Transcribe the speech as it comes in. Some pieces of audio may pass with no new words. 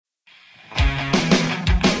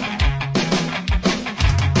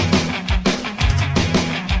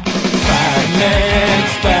Spider-Man,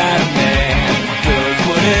 Spider-Man, does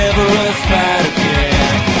whatever a spider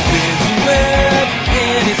can. Spins a web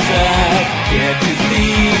any side, catches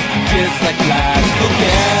thieves just like flies. Look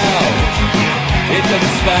out, here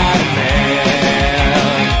comes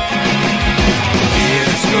Spider-Man. Get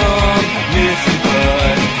a strong, listen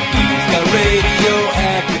bud, he's got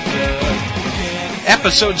radioactive blood.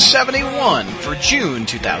 Episode 71 for June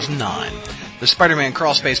 2009. The Spider-Man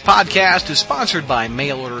Crawlspace podcast is sponsored by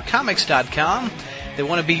MailOrderComics.com. They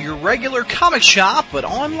want to be your regular comic shop, but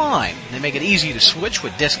online. They make it easy to switch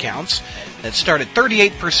with discounts that start at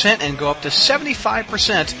 38% and go up to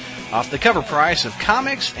 75% off the cover price of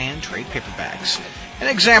comics and trade paperbacks. An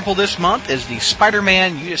example this month is the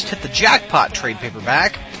Spider-Man You Just Hit the Jackpot trade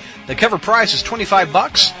paperback. The cover price is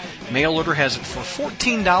 $25. Mail order has it for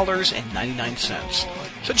 $14.99.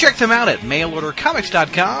 So check them out at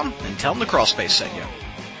mailordercomics.com and tell them the Crawlspace sent you.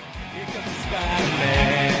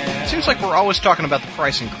 It seems like we're always talking about the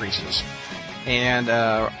price increases. And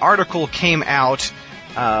an article came out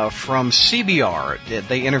from CBR.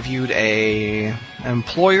 They interviewed an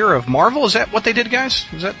employer of Marvel. Is that what they did, guys?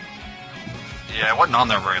 Is that? Yeah, it wasn't on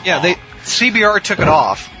there very long. Yeah, CBR took it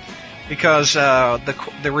off because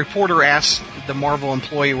the reporter asked the Marvel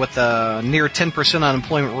employee with a near 10%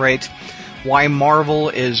 unemployment rate why Marvel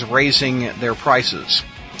is raising their prices.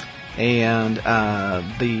 And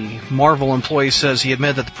the Marvel employee says he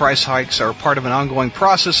admitted that the price hikes are part of an ongoing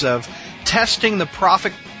process of testing the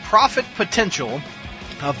profit potential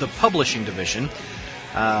of the publishing division.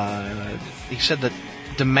 He said that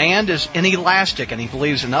demand is inelastic, and he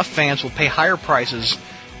believes enough fans will pay higher prices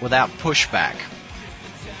without pushback.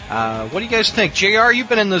 What do you guys think? JR, you've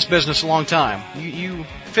been in this business a long time. You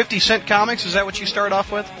 50-cent comics, is that what you started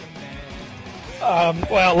off with?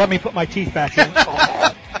 Well, let me put my teeth back in.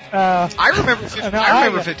 I remember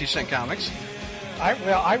 50-cent comics.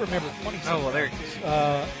 I remember 20-cent. Oh, well, there you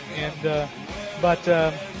go. But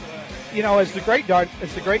as the great Don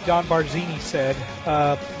Barzini said,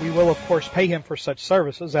 we will of course pay him for such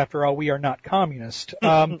services. After all, we are not communist.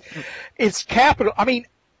 It's capital. I mean,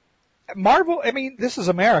 Marvel. I mean, this is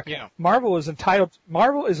America. Yeah. Marvel is entitled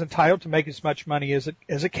to make as much money as it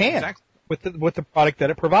can, exactly, with the product that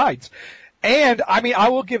it provides. And I mean, I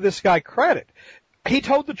will give this guy credit. He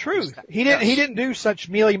told the truth. He didn't do such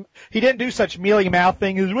mealy mouth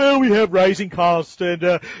thing as, well, we have rising costs and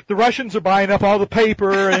the Russians are buying up all the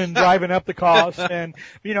paper and driving up the cost, and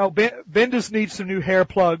Bendis needs some new hair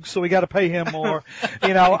plugs, so we got to pay him more.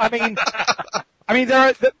 I mean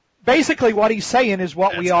basically what he's saying is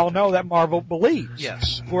what we all know that Marvel believes.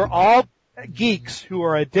 Yes. We're all geeks who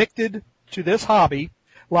are addicted to this hobby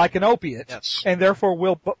like an opiate, yes, and therefore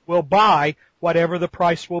will buy whatever the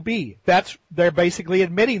price will be. They're basically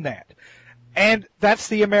admitting that. And that's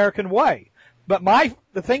the American way. But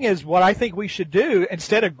the thing is, what I think we should do,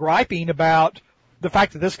 instead of griping about the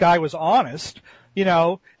fact that this guy was honest,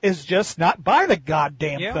 is just not buy the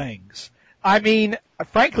goddamn things. I mean,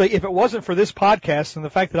 frankly, if it wasn't for this podcast and the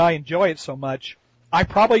fact that I enjoy it so much, I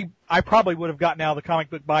probably would have gotten out of the comic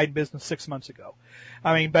book buying business 6 months ago.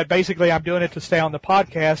 I mean, but basically I'm doing it to stay on the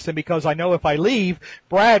podcast, and because I know if I leave,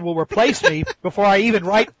 Brad will replace me before I even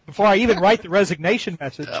write the resignation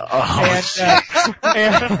message.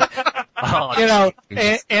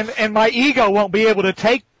 And my ego won't be able to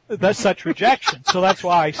take such rejection. So that's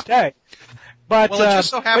why I stay. But, well, it just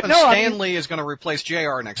so happens Stan Lee is going to replace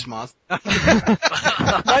JR next month.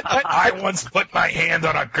 I once put my hand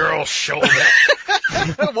on a girl's shoulder.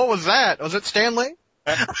 What was that? Was it Stan Lee?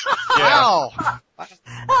 Yeah. Wow.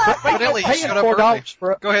 Paying $4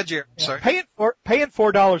 for go ahead, Jerry. Sorry. Paying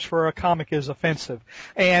 $4 for a comic is offensive,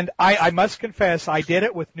 and I must confess I did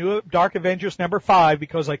it with New Dark Avengers #5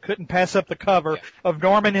 because I couldn't pass up the cover of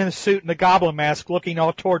Norman in a suit and the Goblin mask looking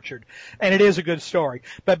all tortured, and it is a good story.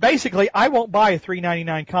 But basically, I won't buy a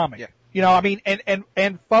 $3.99 comic. Yeah.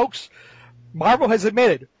 And folks, Marvel has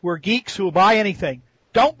admitted we're geeks who will buy anything.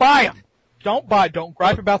 Don't buy them. Don't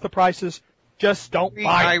gripe about the prices. Just don't buy them.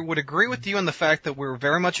 I would agree with you on the fact that we're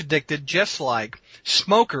very much addicted, just like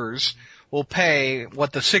smokers will pay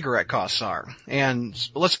what the cigarette costs are. And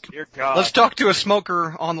let's talk to a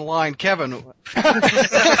smoker on the line, Kevin. Kevin,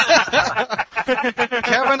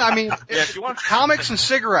 I mean, if you want comics and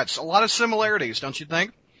cigarettes, a lot of similarities, don't you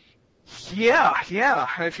think? Yeah.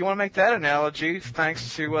 If you want to make that analogy,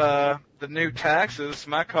 thanks to the new taxes,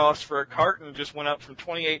 my cost for a carton just went up from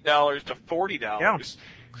 $28 to $40. Yeah.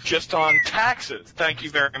 Just on taxes. Thank you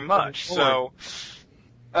very much. So,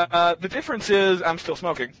 the difference is I'm still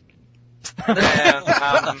smoking.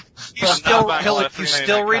 And, He's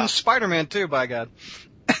still reading Spider-Man too, by God.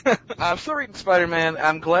 I'm still reading Spider-Man.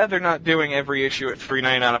 I'm glad they're not doing every issue at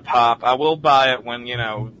 $3.99 a pop. I will buy it when,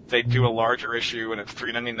 they do a larger issue and it's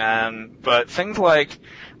 $3.99. But things like,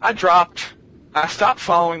 I stopped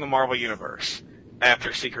following the Marvel Universe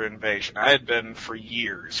after Secret Invasion. I had been for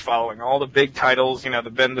years following all the big titles, the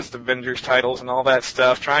Bendis Avengers titles and all that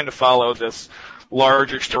stuff, trying to follow this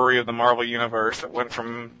larger story of the Marvel Universe that went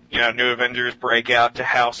from, New Avengers Breakout to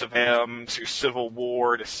House of M to Civil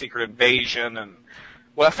War to Secret Invasion. And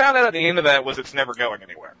what I found out at the end of that was it's never going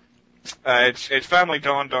anywhere. It finally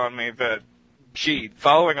dawned on me that,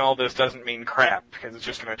 following all this doesn't mean crap, because it's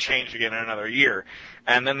just going to change again in another year.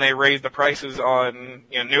 And then they raised the prices on,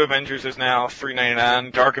 New Avengers is now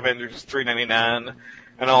 $3.99, Dark Avengers is $3.99,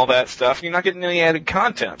 and all that stuff. You're not getting any added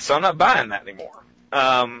content, so I'm not buying that anymore.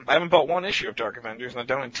 I haven't bought one issue of Dark Avengers, and I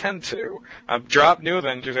don't intend to. I've dropped New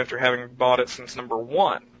Avengers after having bought it since number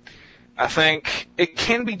 1. I think it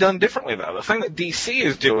can be done differently, though. The thing that DC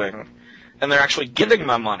is doing, and they're actually getting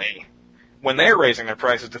my money when they're raising their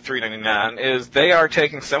prices to $3.99, is they are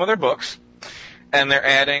taking some of their books, and they're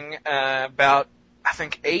adding about, I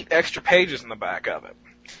think, 8 extra pages in the back of it.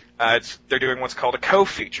 They're doing what's called a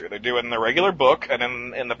co-feature. They're doing the regular book,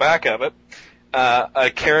 and in the back of it, a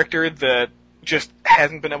character that just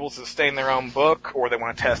hasn't been able to sustain their own book, or they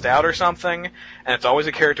want to test out or something, and it's always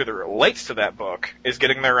a character that relates to that book, is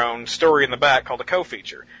getting their own story in the back called a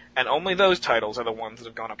co-feature. And only those titles are the ones that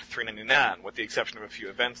have gone up to $3.99, with the exception of a few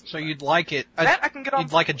events. So you'd like it? That I can get on.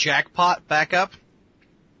 You'd like a jackpot backup?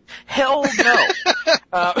 Hell no.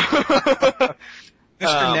 Mr.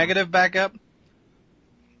 Negative backup?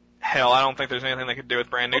 Hell, I don't think there's anything they could do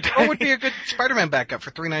with Brand New Day. What would be a good Spider-Man backup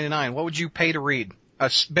for $3.99? What would you pay to read?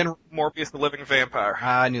 Morbius the Living Vampire.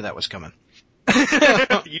 I knew that was coming.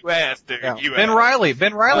 You asked, dude. Yeah. You Ben asked. Reilly.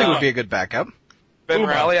 Ben Reilly would be a good backup. Ben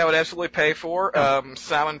Reilly, I would absolutely pay for.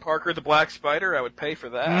 Simon Parker, the Black Spider, I would pay for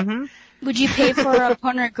that. Mm-hmm. Would you pay for a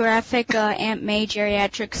pornographic Aunt May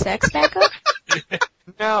geriatric sex backup?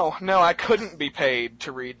 No, I couldn't be paid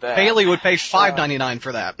to read that. Haley would pay $5.99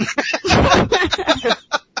 for that.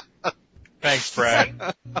 Thanks,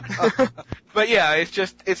 Brad. But yeah,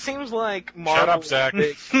 it seems like Marvel. Shut up, Zach.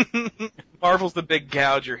 Marvel's the big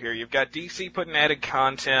gouger here. You've got DC putting added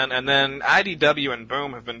content, and then IDW and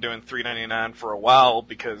Boom have been doing $3.99 for a while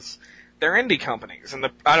because they're indie companies. And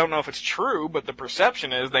I don't know if it's true, but the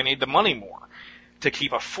perception is they need the money more to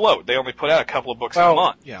keep afloat. They only put out a couple of books a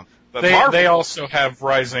month. Yeah. But They also have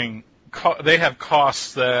rising. They have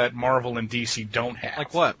costs that Marvel and DC don't have.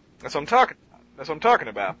 Like what? That's what I'm talking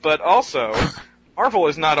about. But also, Marvel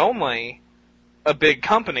is not only a big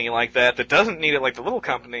company like that doesn't need it like the little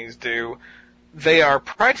companies do. They are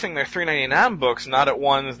pricing their $3.99 books not at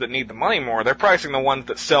ones that need the money more. They're pricing the ones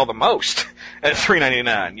that sell the most at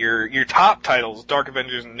 $3.99. Your top titles, Dark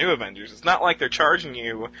Avengers and New Avengers. It's not like they're charging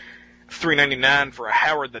you $3.99 for a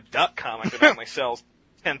Howard the Duck comic that only sells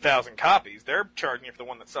 10,000 copies. They're charging you for the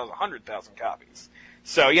one that sells 100,000 copies.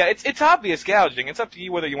 So yeah, it's obvious gouging. It's up to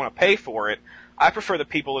you whether you want to pay for it. I prefer the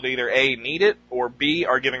people that either A, need it, or B,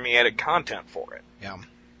 are giving me added content for it. Yeah.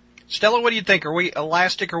 Stella, what do you think? Are we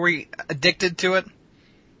elastic? Are we addicted to it?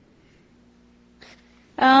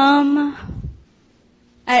 I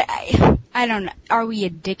don't know. Are we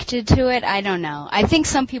addicted to it? I don't know. I think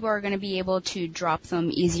some people are going to be able to drop them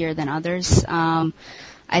easier than others.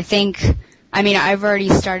 I've already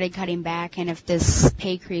started cutting back, and if this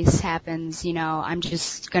pay crease happens, I'm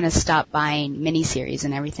just going to stop buying miniseries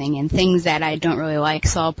and everything and things that I don't really like.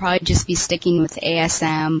 So I'll probably just be sticking with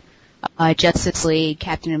ASM, Justice League,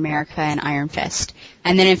 Captain America, and Iron Fist.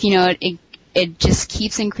 And then if, it just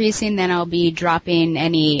keeps increasing, then I'll be dropping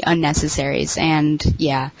any unnecessaries. And,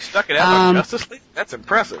 yeah. Stuck it out on Justice League? That's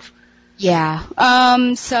impressive. Yeah.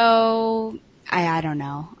 So, I don't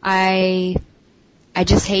know. I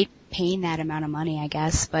just hate paying that amount of money, I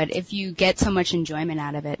guess, but if you get so much enjoyment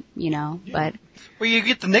out of it, but. Well, you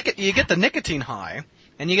get the nicotine high,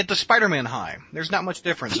 and you get the Spider-Man high. There's not much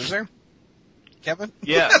difference, is there? Kevin?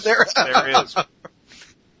 Yes, there is.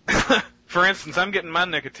 For instance, I'm getting my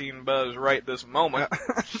nicotine buzz right this moment.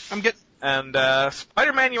 And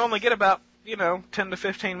Spider-Man you only get about, 10 to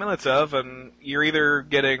 15 minutes of, and you're either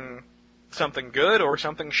getting something good or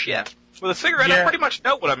something shit. With a cigarette, I pretty much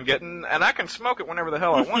know what I'm getting, and I can smoke it whenever the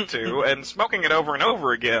hell I want to, and smoking it over and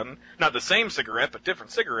over again, not the same cigarette, but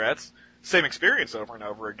different cigarettes, same experience over and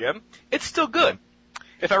over again, it's still good.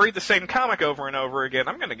 If I read the same comic over and over again,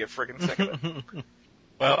 I'm going to get friggin' sick of it.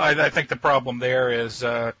 Well, I think the problem there is,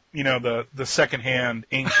 the secondhand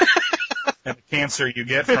ink and the cancer you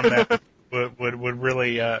get from that would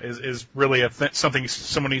really, is really something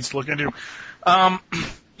someone needs to look into.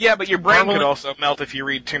 Yeah, but your brain Marvel- could also melt if you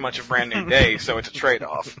read too much of Brand New Day, so it's a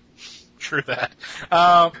trade-off. True that.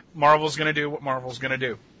 Marvel's going to do what Marvel's going to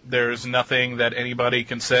do. There's nothing that anybody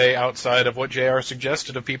can say outside of what JR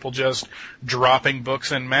suggested of people just dropping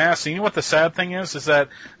books en masse. And you know what the sad thing is that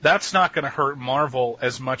that's not going to hurt Marvel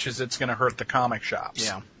as much as it's going to hurt the comic shops.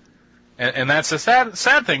 Yeah. And that's the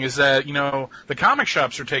sad thing is that, the comic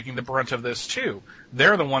shops are taking the brunt of this too.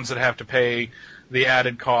 They're the ones that have to pay the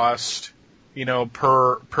added cost,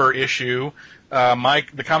 per issue.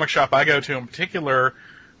 The comic shop I go to in particular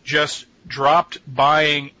just dropped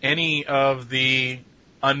buying any of the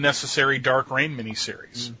unnecessary Dark Reign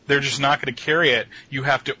miniseries. They're just not going to carry it. You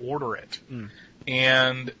have to order it.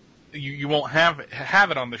 And you won't have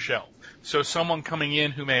it on the shelf. So someone coming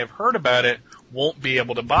in who may have heard about it won't be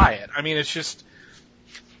able to buy it. I mean,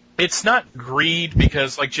 it's not greed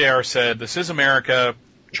because, like JR said, this is America.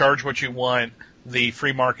 Charge what you want. The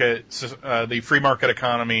free market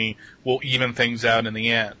economy will even things out in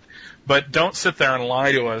the end. But don't sit there and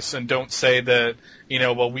lie to us, and don't say that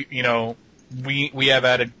we have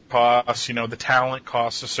added costs. The talent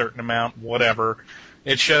costs a certain amount, whatever.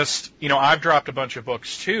 It's just I've dropped a bunch of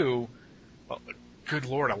books too. Good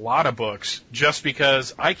Lord, a lot of books just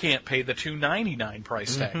because I can't pay the $2.99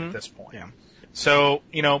 price tag at this point. Yeah. So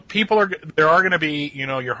there are going to be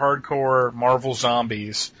your hardcore Marvel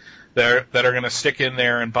zombies that are going to stick in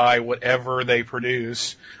there and buy whatever they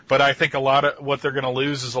produce. But I think a lot of what they're going to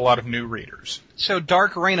lose is a lot of new readers. So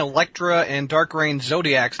Dark Reign Elektra and Dark Reign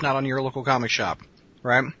Zodiac's not on your local comic shop,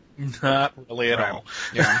 right? Not really at all.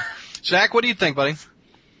 Yeah. Zach, what do you think, buddy?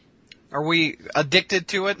 Are we addicted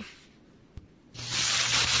to it?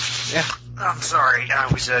 Yeah. I'm sorry. I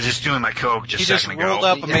was just doing my Coke just a second ago. He just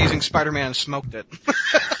rolled up Amazing Spider-Man and smoked it.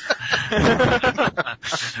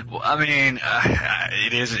 Well, I mean,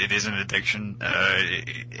 it is an addiction.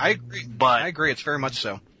 I agree. But I agree. It's very much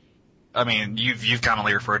so. I mean, you've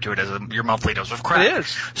commonly referred to it as your monthly dose of crack. It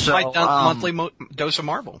is. So, my monthly dose of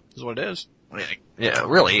Marvel is what it is. Yeah,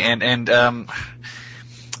 really. And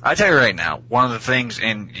I tell you right now, one of the things,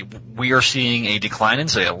 and we are seeing a decline in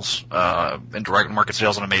sales, in direct market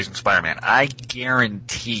sales on Amazing Spider-Man. I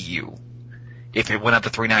guarantee you, if it went up to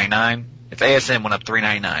 $3.99, if ASM went up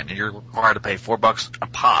 $3.99, and you're required to pay $4 a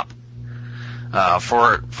pop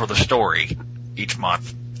for the story each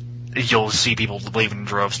month, you'll see people leaving in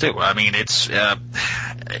droves too. I mean, it's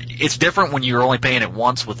different when you're only paying it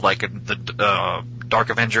once with like the Dark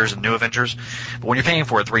Avengers and New Avengers, but when you're paying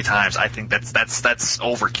for it 3 times, I think that's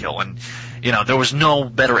overkill. And there was no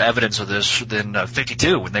better evidence of this than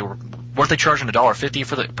 52 when weren't they charging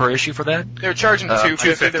 $1.50 per issue for that? They were charging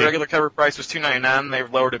 $2.50. The $2.50. regular cover price was $2.99. They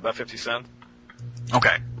lowered it by 50 cents.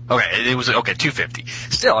 Okay, it was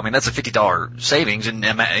 $2.50. Still, I mean that's a $50 savings, and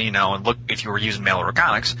look, if you were using mail order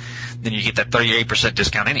comics, then you get that 38%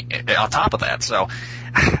 discount on top of that. So,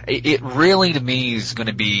 it really to me is going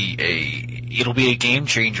to be it'll be a game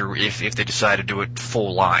changer if they decide to do it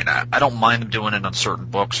full line. I don't mind them doing it on certain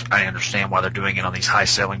books. I understand why they're doing it on these high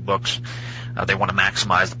selling books. They want to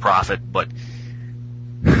maximize the profit, but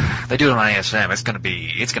they do it on ISM. It's going to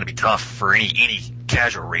be tough for any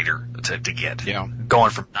casual reader to get. Yeah. Going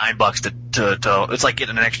from $9 to it's like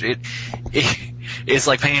getting an extra. It's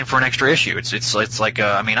like paying for an extra issue. It's like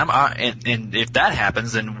and if that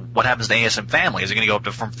happens, then what happens to ASM Family? Is it going to go up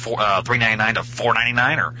to from $3.99 to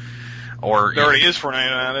 $4.99 or? It already is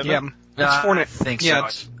 $4.99, isn't it? Yeah. I think yeah,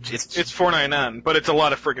 so. It's $4.99, but it's a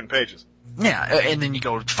lot of freaking pages. Yeah, and then you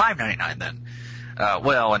go to $5.99 then.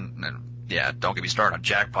 Yeah, don't get me started on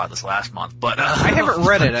Jackpot this last month, but I haven't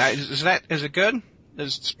read it. Is it good?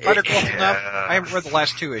 Is Spider-Girl enough? I haven't read the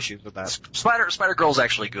last 2 issues with that. Spider-Girl's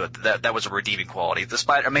actually good. That was a redeeming quality.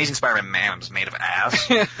 The Amazing Spider-Man man was made of ass.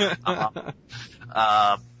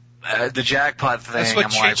 The Jackpot thing. That's what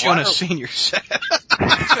I'm J. like, Jonah what? Sr. said.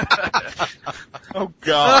 Oh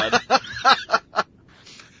God.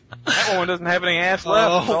 That one doesn't have any ass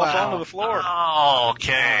left. It's all wow. onto the floor.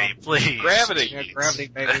 Okay, please. Gravity. Yeah, gravity,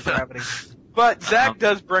 baby, gravity. But Zach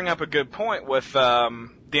does bring up a good point with the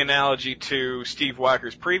analogy to Steve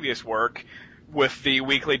Weiker's previous work with the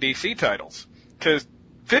weekly DC titles. Because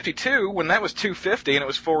 52, when that was $2.50 and it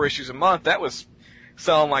was 4 issues a month, that was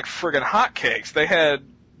selling like friggin' hotcakes.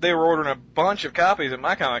 They were ordering a bunch of copies at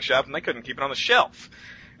my comic shop and they couldn't keep it on the shelf.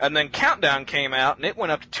 And then Countdown came out, and it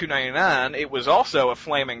went up to $2.99. It was also a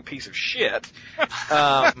flaming piece of shit.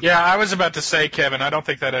 Yeah, I was about to say, Kevin, I don't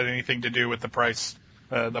think that had anything to do with the price.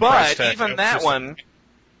 Price But tag. even that one,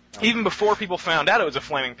 even before people found out it was a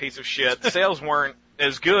flaming piece of shit, sales weren't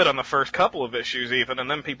as good on the first couple of issues even, and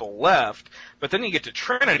then people left. But then you get to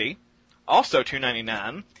Trinity, also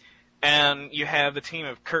 $2.99, and you have the team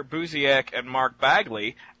of Kurt Busiek and Mark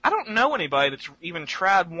Bagley. I don't know anybody that's even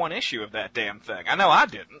tried one issue of that damn thing. I know I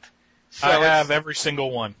didn't. So I have every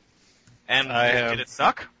single one. And did it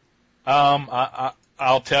suck?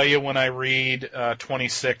 I'll tell you when I read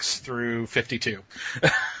 26 through 52,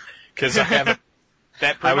 because I haven't.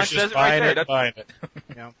 That I pretty was much just says it right there. buying it.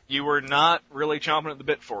 You were not really chomping at the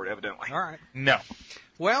bit for it, evidently. All right. No.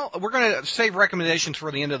 Well, we're going to save recommendations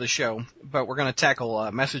for the end of the show, but we're going to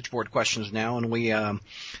tackle message board questions now. And we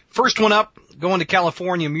first one up, going to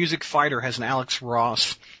California, Music Fighter has an Alex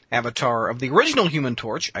Ross avatar of the original Human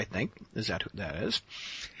Torch, I think. Is that who that is?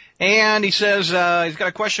 And he says he's got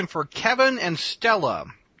a question for Kevin and Stella.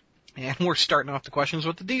 And we're starting off the questions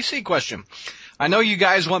with the DC question. I know you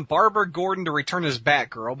guys want Barbara Gordon to return as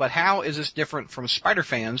Batgirl, but how is this different from Spider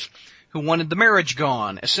fans who wanted the marriage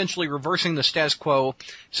gone, essentially reversing the status quo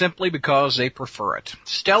simply because they prefer it?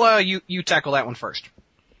 Stella, you tackle that one first.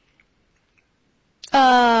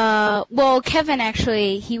 Well, Kevin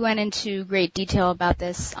actually, he went into great detail about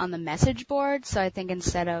this on the message board, so I think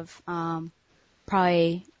instead of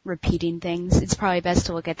probably repeating things, it's probably best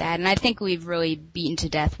to look at that. And I think we've really beaten to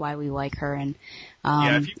death why we like her. And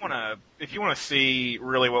yeah, if you wanna see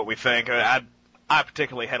really what we think, I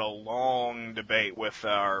particularly had a long debate with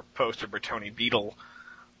our poster Bertoni Beetle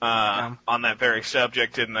on that very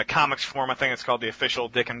subject in the comics form. I think it's called the official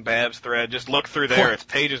Dick and Babs thread. Just look through there; it's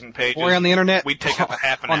pages and pages. Or on the internet, we'd take up a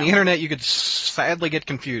half an hour. On the internet, you could sadly get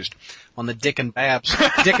confused on the Dick and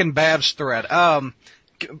Babs thread.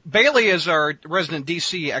 Bailey is our resident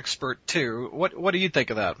DC expert too. What do you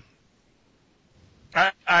think of that?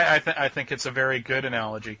 I think it's a very good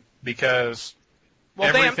analogy because.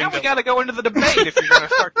 Well, damn, now we got to go into the debate if you're going to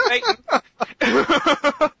start debating.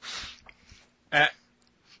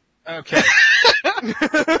 Okay.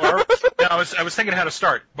 I was thinking how to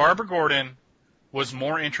start. Barbara Gordon was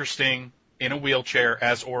more interesting in a wheelchair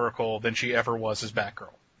as Oracle than she ever was as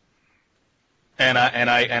Batgirl, and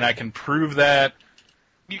I can prove that.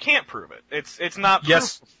 You can't prove it. It's not proof.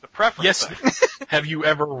 Yes. It's the preference. Yes. Have you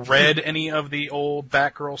ever read any of the old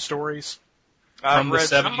Batgirl stories from the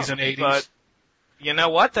 70s and 80s? But you know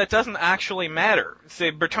what? That doesn't actually matter.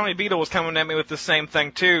 See, Bertoni Beetle was coming at me with the same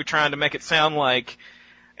thing too, trying to make it sound like,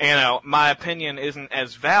 my opinion isn't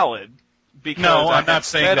as valid because I'm not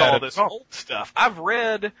saying read that all this old stuff. I've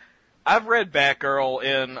read Batgirl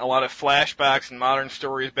in a lot of flashbacks and modern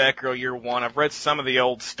stories, Batgirl Year One. I've read some of the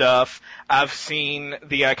old stuff. I've seen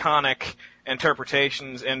the iconic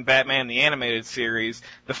interpretations in Batman the Animated Series.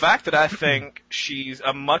 The fact that I think she's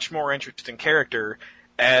a much more interesting character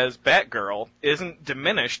as Batgirl isn't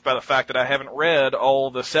diminished by the fact that I haven't read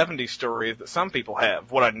all the 70s stories that some people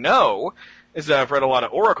have. What I know is that I've read a lot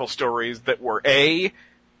of Oracle stories that were A,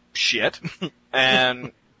 shit,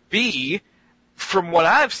 and B, from what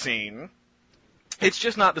I've seen, it's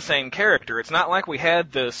just not the same character. It's not like we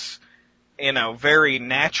had this, very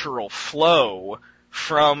natural flow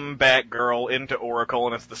from Batgirl into Oracle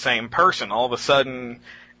and it's the same person. All of a sudden,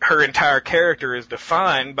 her entire character is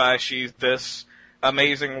defined by she's this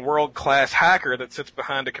amazing world-class hacker that sits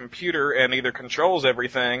behind a computer and either controls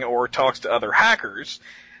everything or talks to other hackers.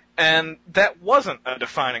 And that wasn't a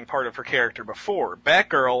defining part of her character before.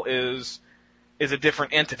 Batgirl is a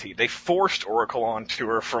different entity. They forced Oracle onto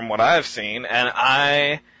her from what I've seen, and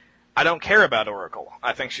I don't care about Oracle.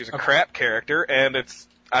 I think she's a crap character, and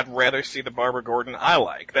I'd rather see the Barbara Gordon I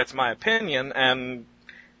like. That's my opinion, and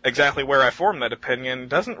exactly where I form that opinion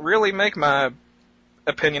doesn't really make my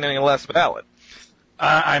opinion any less valid.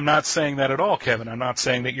 I'm not saying that at all, Kevin. I'm not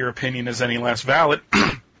saying that your opinion is any less valid.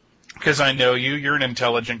 Because I know you, you're an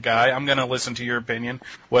intelligent guy. I'm going to listen to your opinion,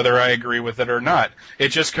 whether I agree with it or not. It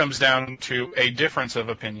just comes down to a difference of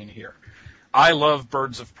opinion here. I love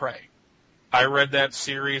Birds of Prey. I read that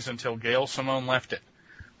series until Gail Simone left it.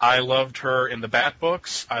 I loved her in the Bat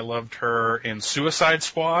books. I loved her in Suicide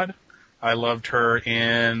Squad. I loved her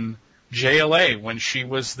in JLA when she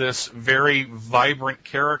was this very vibrant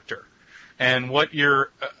character. And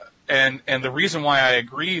and the reason why I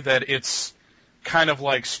agree that it's kind of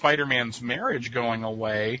like Spider-Man's marriage going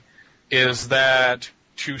away is that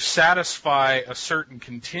to satisfy a certain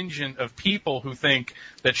contingent of people who think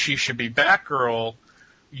that she should be Batgirl,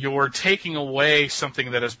 you're taking away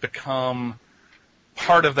something that has become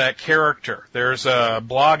part of that character. There's a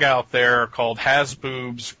blog out there called Has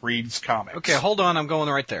Boobs Reads Comics. Okay, hold on, I'm going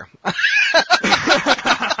right there.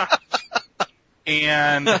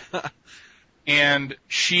 And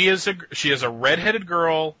she is a redheaded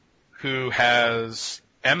girl who has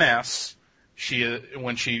MS.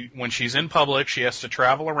 When she's in public, she has to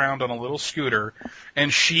travel around on a little scooter,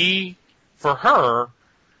 and for her,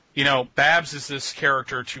 Babs is this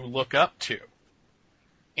character to look up to.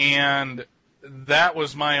 And that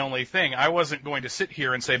was my only thing. I wasn't going to sit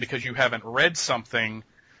here and say because you haven't read something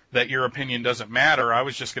that your opinion doesn't matter. I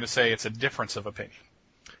was just going to say it's a difference of opinion.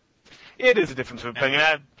 It is a difference of opinion.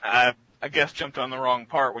 I guess jumped on the wrong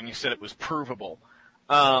part when you said it was provable.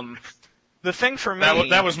 The thing for me...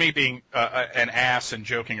 That was me being an ass and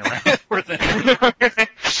joking around with it.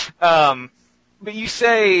 But you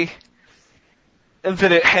say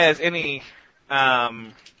that it has any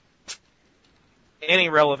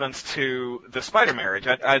relevance to the Spider marriage.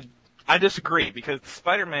 I disagree, because the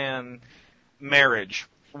Spider-Man marriage,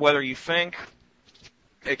 whether you think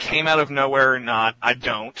it came out of nowhere or not, I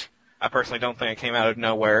don't. I personally don't think it came out of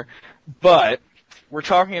nowhere. But we're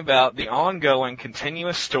talking about the ongoing,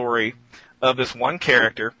 continuous story of this one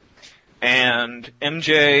character, and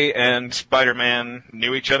MJ and Spider-Man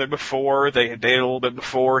knew each other before. They had dated a little bit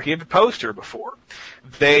before. He had proposed to her before.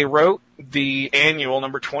 They wrote the annual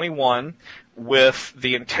number 21 with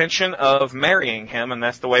the intention of marrying him, and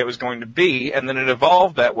that's the way it was going to be, and then it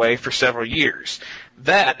evolved that way for several years.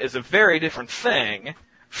 That is a very different thing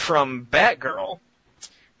from Batgirl,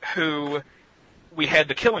 who we had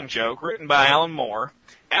The Killing Joke, written by Alan Moore.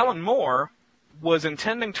 Alan Moore was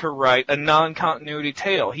intending to write a non-continuity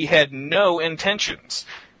tale. He had no intentions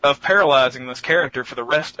of paralyzing this character for the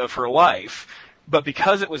rest of her life, but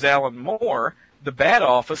because it was Alan Moore, the Bat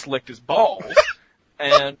Office licked his balls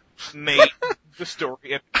and made the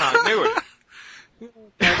story in continuity.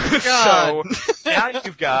 So now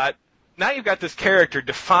you've got this character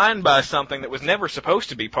defined by something that was never supposed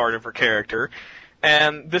to be part of her character,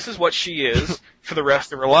 and this is what she is for the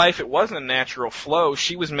rest of her life. It wasn't a natural flow.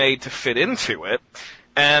 She was made to fit into it,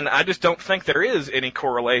 and I just don't think there is any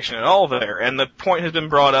correlation at all there. And the point has been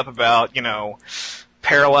brought up about,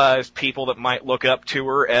 paralyzed people that might look up to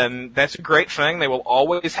her, and that's a great thing. They will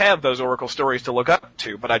always have those Oracle stories to look up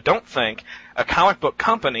to, but I don't think a comic book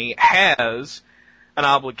company has an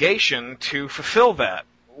obligation to fulfill that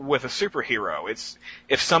with a superhero.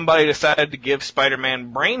 If somebody decided to give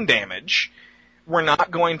Spider-Man brain damage, we're not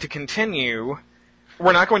going to bring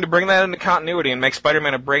that into continuity and make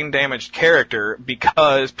Spider-Man a brain-damaged character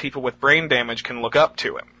because people with brain damage can look up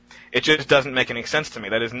to him. It just doesn't make any sense to me.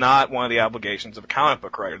 That is not one of the obligations of a comic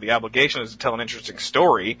book writer. The obligation is to tell an interesting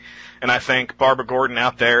story, and I think Barbara Gordon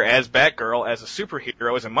out there as Batgirl, as a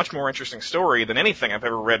superhero, is a much more interesting story than anything I've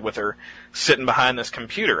ever read with her sitting behind this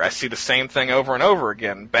computer. I see the same thing over and over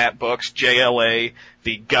again. Bat Books, JLA,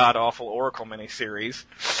 the god-awful Oracle miniseries.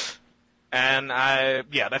 And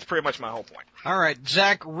that's pretty much my whole point. All right,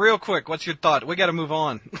 Zach, real quick, what's your thought? We got to move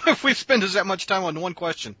on. If we spend that much time on one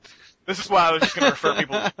question. This is why I was just going to refer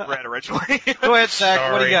people to Red originally. Go ahead, Zach.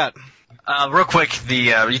 Sorry. What do you got? Real quick,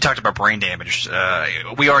 you talked about brain damage.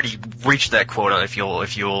 We already reached that quota. If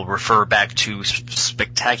you'll refer back to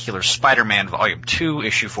Spectacular Spider-Man Volume 2,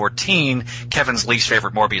 Issue 14, Kevin's least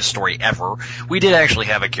favorite Morbius story ever, we did actually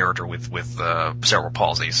have a character with cerebral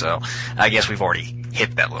palsy. So I guess we've already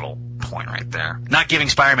hit that little point right there. Not giving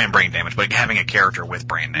Spider-Man brain damage, but having a character with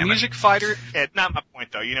brain damage. Music Fighter. Not my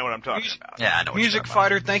point, though. You know what I'm talking about. Yeah, I know. Music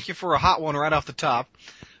Fighter, thank you for a hot one right off the top.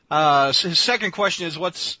 So his second question is,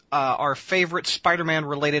 what's our favorite Spider-Man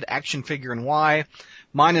related action figure and why?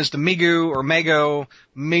 Mine is the Migu or Mego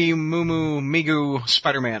Migu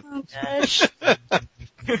Spider-Man. Oh, gosh.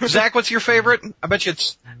 Zach, what's your favorite? I bet you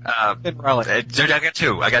it's Ben Reilly. I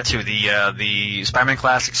got two. The Spider-Man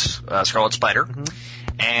Classics Scarlet Spider,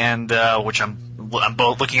 and which I'm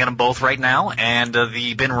both looking at them both right now, and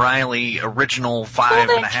the Ben Reilly original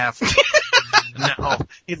 5.5. No,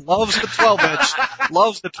 he loves the 12-inch.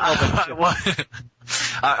 Loves the 12-inch.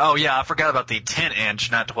 Oh yeah, I forgot about the 10-inch,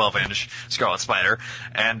 not 12-inch Scarlet Spider,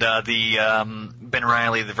 and the Ben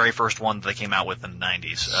Reilly, the very first one that they came out with in the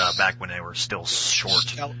 90s, back when they were still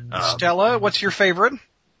short. Stella, what's your favorite?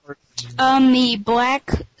 The black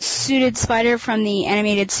suited spider from the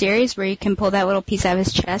animated series, where you can pull that little piece out of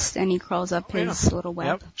his chest and he crawls up his little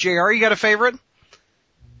web. Yep. JR, you got a favorite?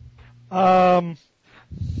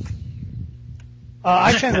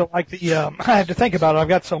 I tend to like the. I had to think about it. I've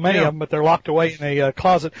got so many of them, but they're locked away in a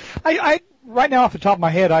closet. I right now off the top of my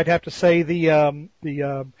head, I'd have to say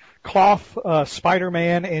the cloth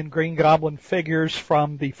Spider-Man and Green Goblin figures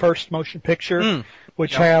from the first motion picture,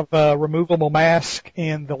 which have removable mask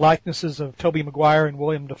and the likenesses of Tobey Maguire and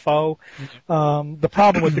William Dafoe. The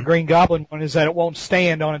problem with the Green Goblin one is that it won't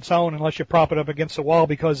stand on its own unless you prop it up against the wall,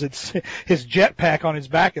 because it's his jetpack on his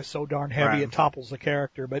back is so darn heavy it topples the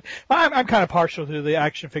character. But I'm kind of partial to the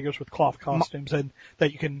action figures with cloth costumes and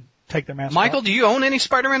that you can take their mask Michael, off. do you own any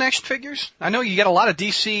Spider-Man action figures? I know you get a lot of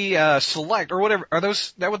DC Select or whatever. Are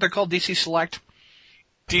those that what they're called, DC Select?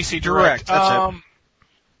 DC Direct. That's it.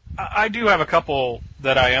 I do have a couple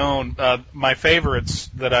that I own. My favorites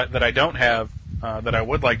that I don't have, that I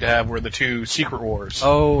would like to have, were the two Secret Wars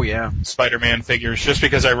Oh, yeah. Spider-Man figures, just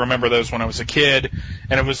because I remember those when I was a kid,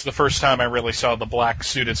 and it was the first time I really saw the black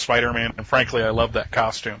suited Spider-Man, and frankly, I love that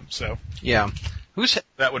costume. So Yeah.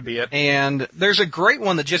 that would be it. And there's a great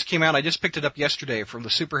one that just came out. I just picked it up yesterday from the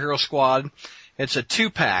Superhero Squad. It's a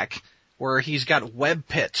 2-pack where he's got web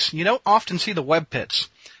pits. You don't often see the web pits,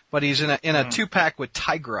 but he's in a 2-pack with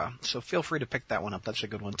Tigra. So feel free to pick that one up. That's a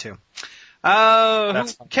good one too.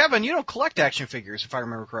 Kevin, you don't collect action figures, if I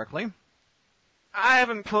remember correctly. I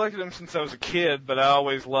haven't collected them since I was a kid, but I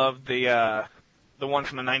always loved the one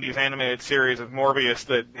from the 90s animated series of Morbius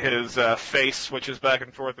that his face switches back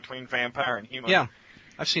and forth between vampire and human. Yeah,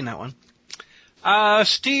 I've seen that one.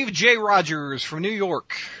 Steve J. Rogers from New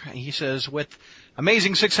York. He says, with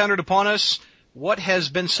Amazing 600 upon us, what has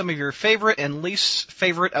been some of your favorite and least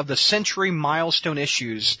favorite of the century milestone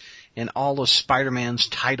issues in all of Spider-Man's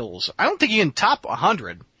titles? I don't think he can top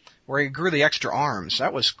 100, where he grew the extra arms.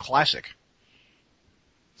 That was classic.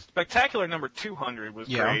 Spectacular number 200 was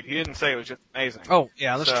great. He didn't say it was just amazing. Oh,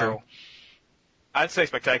 yeah, that's true. I'd say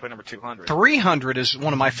Spectacular number 200. 300 is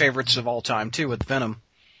one of my favorites of all time, too, with Venom.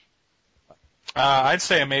 I'd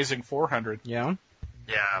say Amazing 400. Yeah?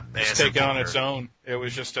 Yeah. Just take it on its own. It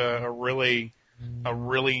was just a really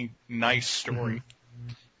nice story.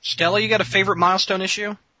 Stella, you got a favorite milestone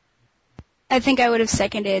issue? I think I would have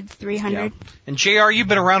seconded 300. Yeah. And JR, you've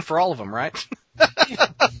been around for all of them, right?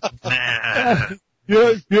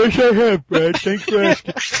 Yes, I have, Brad. Thanks for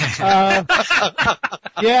asking.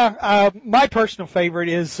 My personal favorite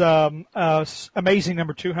is Amazing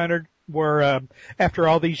number 200, where after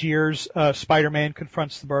all these years, Spider-Man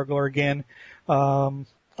confronts the burglar again.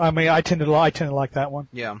 I tend to like that one.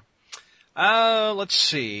 Yeah. Let's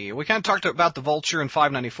see. We kind of talked about the Vulture and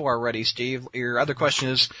 594 already, Steve. Your other question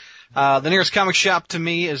is, the nearest comic shop to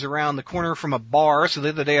me is around the corner from a bar. So the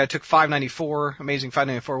other day I took 594, Amazing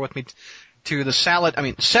 594 with me to the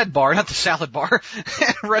said bar, not the salad bar,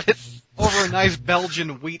 and read it over a nice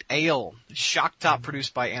Belgian wheat ale, shock top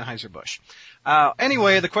produced by Anheuser-Busch.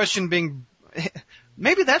 Anyway, the question being,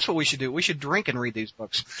 maybe that's what we should do. We should drink and read these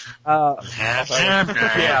books. That was I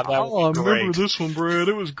remember this one, Brad.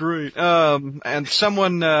 It was great. And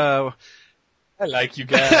someone, I like you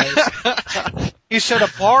guys. he said a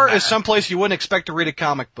bar is someplace you wouldn't expect to read a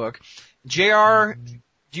comic book. JR,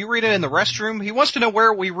 do you read it in the restroom? He wants to know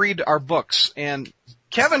where we read our books. And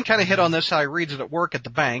Kevin kind of hit on this, how he reads it at work at the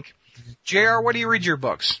bank. JR, where do you read your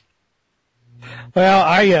books? Well,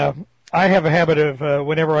 I have a habit of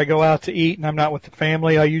whenever I go out to eat and I'm not with the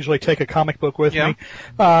family, I usually take a comic book with me.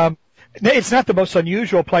 It's not the most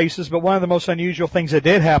unusual places, but one of the most unusual things that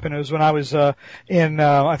did happen was when I was I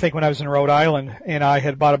think when I was in Rhode Island, and I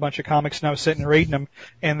had bought a bunch of comics and I was sitting and reading them,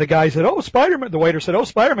 and the guy said, "Oh, Spider-Man." The waiter said, "Oh,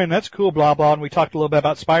 Spider-Man, that's cool," blah blah, and we talked a little bit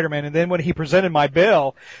about Spider-Man, and then when he presented my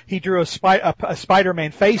bill, he drew a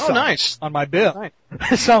Spider-Man face on my bill.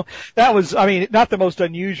 Nice. So that was, not the most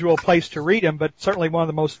unusual place to read them, but certainly one of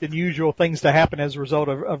the most unusual things to happen as a result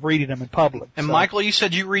of reading them in public. And Michael, you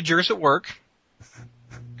said you read yours at work.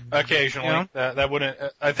 Occasionally. That wouldn't.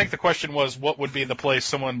 I think the question was, what would be the place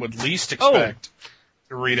someone would least expect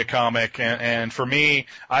to read a comic? And for me,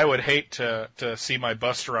 I would hate to see my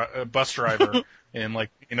bus driver in,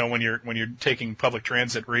 when you're taking public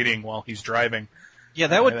transit reading while he's driving. Yeah,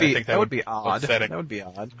 that would be odd. Upsetting. That would be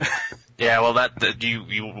odd. Yeah, well,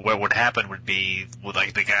 what would happen would be with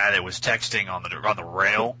the guy that was texting on the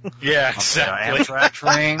rail. Yeah, exactly. The Amtrak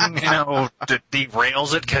train,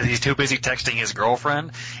 derails it because he's too busy texting his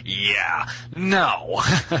girlfriend. Yeah, no,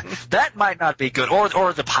 that might not be good.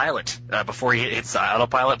 Or the pilot before he hits the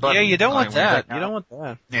autopilot button. Yeah, you don't want that. You don't want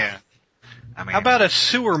that. Yeah. How about a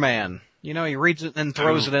sewer man? He reads it and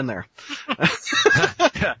throws it in there.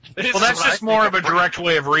 Well, that's just more of a direct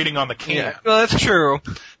way of reading on the can. Yeah, well, that's true.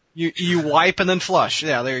 You wipe and then flush.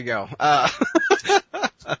 Yeah, there you go.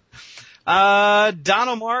 Don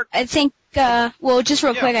O'Mark. I think, just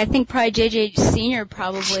real quick, I think probably JJ Sr.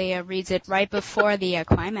 probably reads it right before the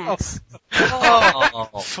climax.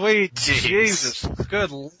 Oh, sweet Jesus.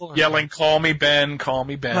 Good Lord. Yelling, "Call me Ben, call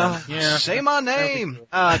me Ben." Say my name.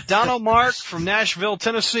 Don O'Mark from Nashville,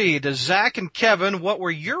 Tennessee. To Zach and Kevin, what were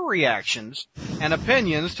your reactions and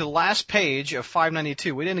opinions to the last page of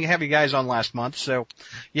 592? We didn't have you guys on last month, so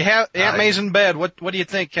you have Aunt May's in bed. What do you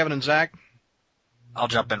think, Kevin and Zach? I'll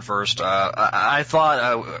jump in first. I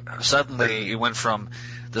thought suddenly it went from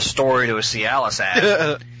the story to a Cialis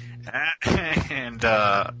ad. And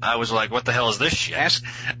I was like, what the hell is this shit?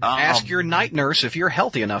 Ask your night nurse if you're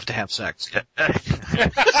healthy enough to have sex.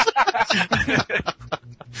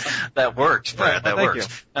 That worked, Brad. That thank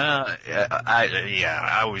worked.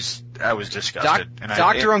 I was disgusted.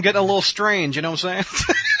 Doctor, I'm getting a little strange. You know what I'm saying?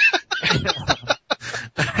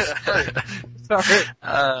 Sorry.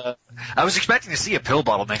 I was expecting to see a pill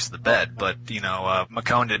bottle next to the bed, but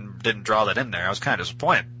McCone didn't draw that in there. I was kind of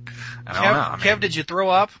disappointed. I don't know. Kev, did you throw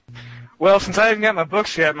up? Well, since I haven't got my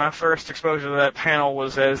books yet, my first exposure to that panel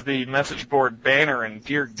was as the message board banner, and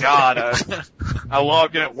dear God, I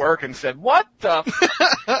logged in at work and said, "What the?"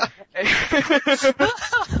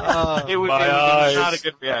 It was not a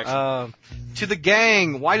good reaction. To the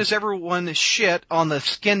gang, why does everyone shit on the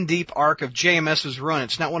skin deep arc of JMS's run?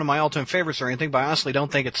 It's not one of my all-time favorites or anything, but I honestly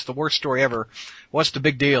don't think it's the worst story ever. What's the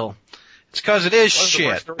big deal? It's because it is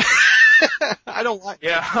shit. I don't like.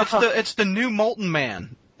 Yeah, it's the new Molten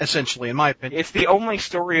Man. Essentially, in my opinion. It's the only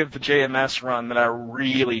story of the JMS run that I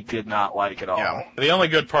really did not like at all. Yeah. The only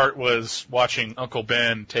good part was watching Uncle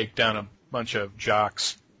Ben take down a bunch of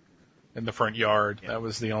jocks in the front yard. That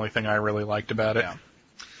was the only thing I really liked about it.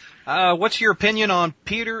 Yeah. What's your opinion on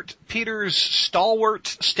Peter's stalwart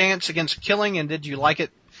stance against killing, and did you like it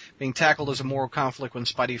being tackled as a moral conflict when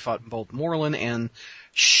Spidey fought both Moreland and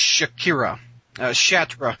Shatra?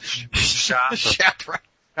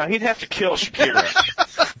 He'd have to kill Shakira.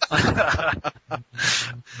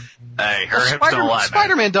 Hey, her hips don't lie, man.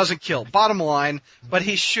 Spider-Man doesn't kill, bottom line, but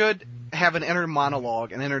he should have an inner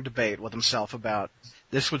monologue, an inner debate with himself about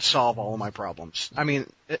this would solve all of my problems. I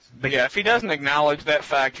mean... yeah, if he doesn't acknowledge that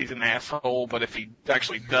fact, he's an asshole, but if he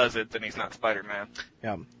actually does it, then he's not Spider-Man.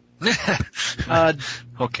 Yeah.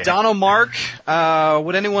 Okay. Donald Mark,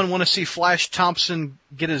 would anyone want to see Flash Thompson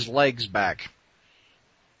get his legs back?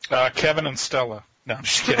 Kevin and Stella. No, I'm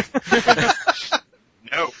just kidding.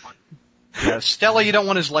 No. Yeah, Stella, you don't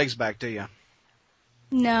want his legs back, do you?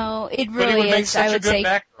 No, it But he really would make is. such I would a good say,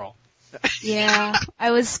 Batgirl. yeah.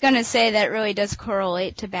 I was gonna say that really does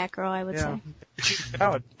correlate to Batgirl. I would say.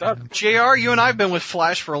 No, it doesn't. JR, you and I have been with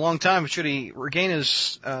Flash for a long time. Should he regain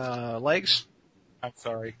his legs? I'm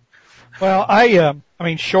sorry. Well, I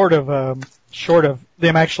mean, short of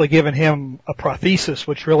them actually giving him a prosthesis,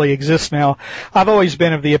 which really exists now, I've always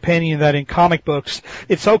been of the opinion that in comic books,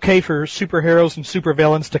 it's okay for superheroes and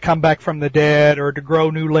supervillains to come back from the dead or to grow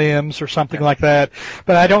new limbs or something like that,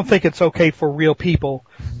 but I don't think it's okay for real people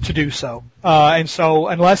to do so. And so,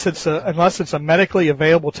 unless it's a medically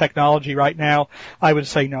available technology right now, I would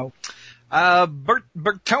say no. Bertone,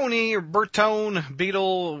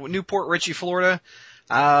 Beetle, Newport Richie, Florida.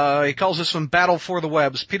 He calls this one Battle for the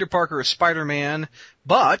Webs. Peter Parker is Spider-Man,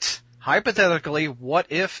 but hypothetically, what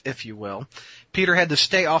if you will, Peter had to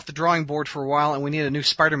stay off the drawing board for a while and we need a new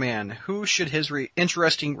Spider-Man. Who should his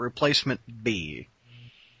interesting replacement be?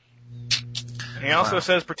 He also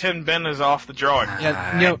says pretend Ben is off the drawing.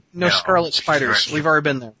 Yeah, no Scarlet Spiders. We've already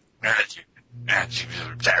been there.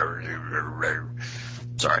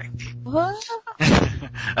 Sorry. What?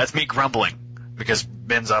 That's me grumbling because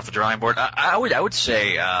Ben's off the drawing board. I would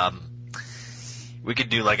say we could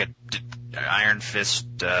do like a Iron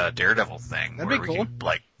Fist Daredevil thing. That'd where be we cool. could,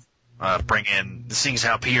 like bring in, seeing as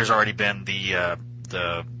how Peter's already been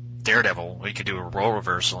the Daredevil, we could do a role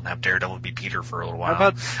reversal and have Daredevil be Peter for a little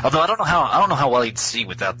while. Although I don't know how well he'd see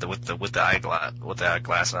without with the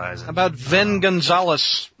glass eyes. How about Vin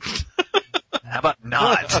Gonzalez? How about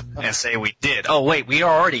not and say we did? Oh wait, we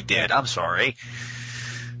already did. I'm sorry.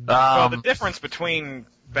 Well, the difference between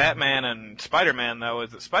Batman and Spider-Man, though,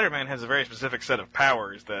 is that Spider-Man has a very specific set of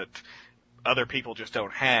powers that other people just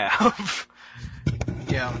don't have.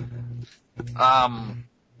 Yeah.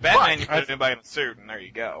 Batman, you put anybody in a suit, and there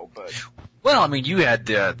you go. But well, I mean, you had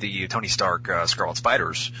the Tony Stark Scarlet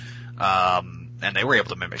Spiders, and they were able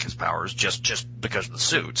to mimic his powers just because of the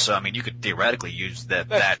suit. So, I mean, you could theoretically use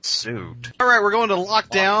that suit. All right, we're going to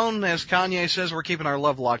lockdown. As Kanye says, we're keeping our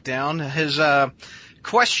love locked down. His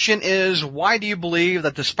question is, why do you believe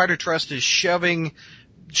that the Spider Trust is shoving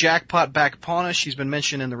Jackpot back upon us? She's been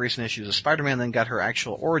mentioned in the recent issues of Spider-Man, then got her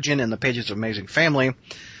actual origin in the pages of Amazing Family.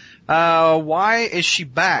 Why is she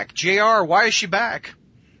back? JR, why is she back?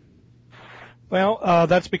 Well,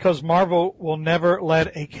 that's because Marvel will never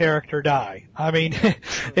let a character die. I mean,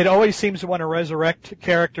 it always seems to want to resurrect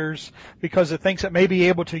characters because it thinks it may be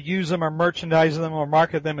able to use them or merchandise them or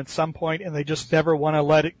market them at some point, and they just never want to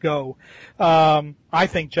let it go. I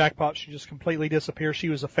think Jackpot should just completely disappear. She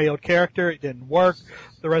was a failed character. It didn't work.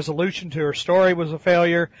 The resolution to her story was a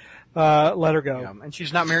failure. Let her go. Yeah, and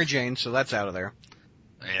she's not Mary Jane, so that's out of there.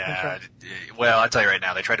 Yeah. Well, I'll tell you right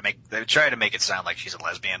now, they try to make it sound like she's a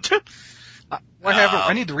lesbian. What happened?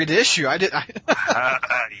 I need to read the issue.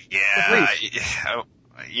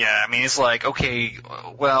 Yeah, I mean, it's like, okay,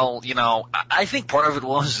 well, you know, I think part of it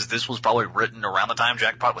was this was probably written around the time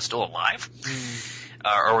Jackpot was still alive.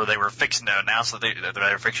 Or they were fixing to announce that they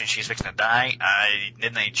were fixing, she's fixing to die.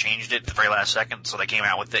 Then they changed it at the very last second, so they came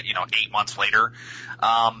out with it, 8 months later.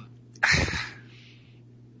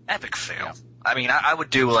 Epic fail. Yeah. I mean, I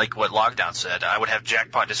would do like what Lockdown said. I would have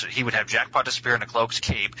he would have Jackpot disappear in a cloak's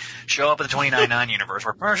cape, show up in the 2099 universe,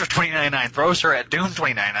 where Punisher 2099 throws her at Doom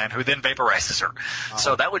 2099, who then vaporizes her. Oh.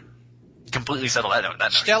 So that would completely settle that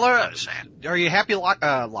notion. Stella, are you happy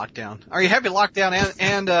Lockdown? Are you happy Lockdown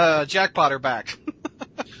and Jackpot are back?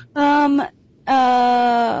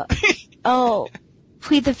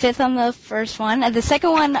 Plead the fifth on the first one. The second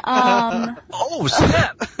one, oh,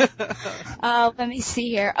 snap! Let me see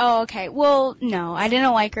here. Oh, okay. Well, no, I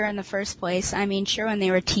didn't like her in the first place. I mean, sure, when they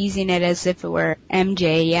were teasing it as if it were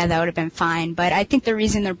MJ, yeah, that would have been fine. But I think the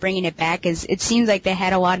reason they're bringing it back is it seems like they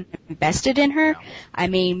had a lot invested in her. I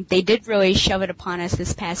mean, they did really shove it upon us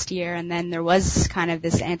this past year, and then there was kind of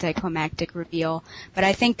this anticlimactic reveal. But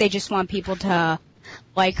I think they just want people to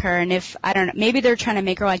like her, and if, I don't know, maybe they're trying to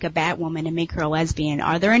make her like a Batwoman and make her a lesbian.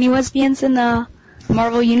 Are there any lesbians in the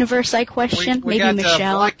Marvel Universe, I question? We maybe got,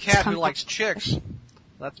 Michelle. Black Cat who likes chicks.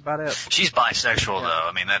 That's about it. She's bisexual, though.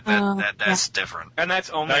 I mean, that's different. And that's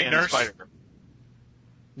only Night in Nurse? Spider-Man.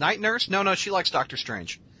 Night Nurse? No, she likes Doctor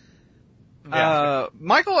Strange. Yeah.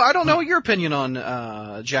 Michael, I don't know your opinion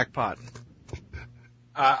on Jackpot.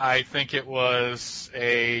 I think it was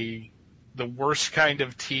the worst kind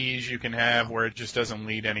of tease you can have, where it just doesn't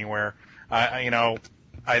lead anywhere. I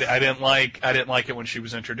didn't like it when she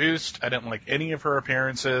was introduced. I didn't like any of her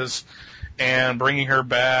appearances, and bringing her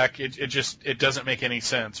back, it doesn't make any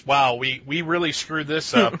sense. Wow, we really screwed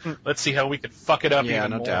this up. Let's see how we could fuck it up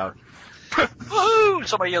even more. Doubt. Woo!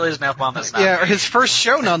 Somebody yell his F-bomb. That's not Yeah, me. his first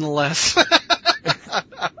show nonetheless.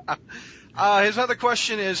 His other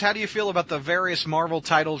question is, how do you feel about the various Marvel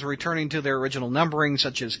titles returning to their original numbering,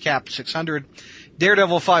 such as Cap 600,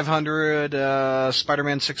 Daredevil 500,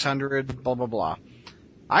 Spider-Man 600, blah, blah, blah?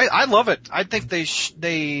 I love it. I think they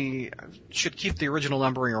should keep the original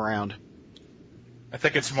numbering around. I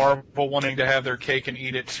think it's Marvel wanting to have their cake and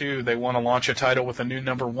eat it too. They want to launch a title with a new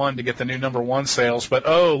number one to get the new number one sales, but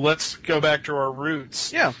let's go back to our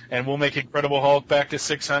roots. Yeah. And we'll make Incredible Hulk back to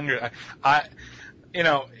 600.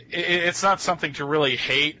 It's not something to really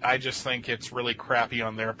hate. I just think it's really crappy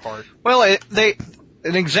on their part. Well,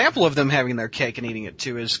 an example of them having their cake and eating it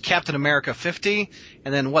too is Captain America 50,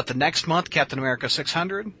 and then the next month, Captain America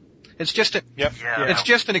 600. It's just it's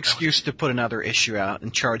just an excuse to put another issue out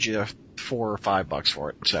and charge you $4 or $5 for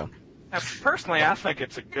it. So, personally, I think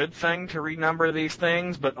it's a good thing to renumber these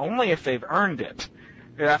things, but only if they've earned it.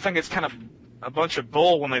 I think it's kind of a bunch of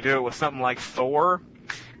bull when they do it with something like Thor,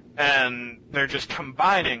 and they're just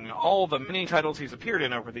combining all the mini titles he's appeared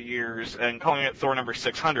in over the years and calling it Thor number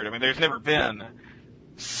 600. I mean, there's never been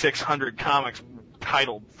 600 comics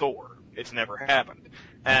titled Thor. It's never happened.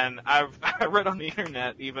 And I read on the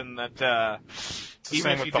internet even that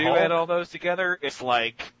even if you do add all those together, it's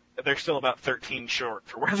like they're still about 13 short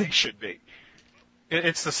for where they should be.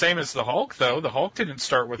 It's the same as the Hulk, though. The Hulk didn't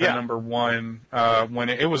start with a number one when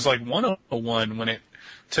it was like 101 when it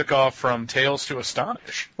took off from Tales to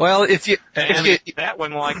Astonish. Well, if you that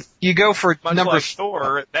one, like you go for number like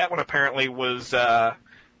Thor, that one apparently was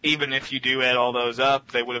even if you do add all those up,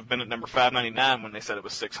 they would have been at number 599 when they said it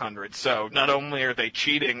was 600. So not only are they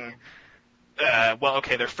cheating, they're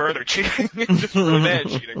further cheating, just really bad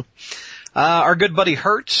cheating. Our good buddy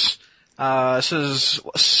Hertz says,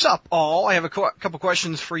 "Sup all? I have a couple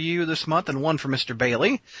questions for you this month, and one for Mr.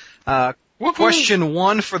 Bailey. Question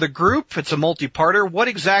one for the group. It's a multi-parter. What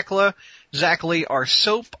exactly are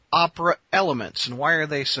soap opera elements, and why are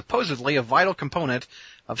they supposedly a vital component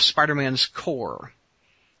of Spider-Man's core?"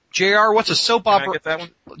 JR, what's a soap opera? Can I get that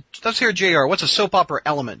one? Let's hear JR. What's a soap opera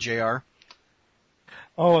element, JR?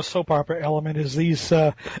 Oh, a soap opera element is these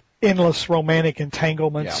endless romantic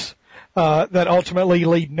entanglements that ultimately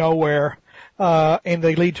lead nowhere. And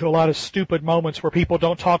they lead to a lot of stupid moments where people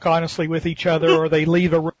don't talk honestly with each other, or they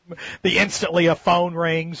leave a room the instantly a phone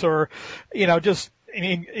rings, or,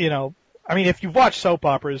 I mean, if you've watched soap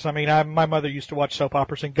operas, I mean, my mother used to watch soap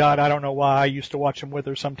operas, and God, I don't know why I used to watch them with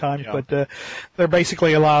her sometimes, but they're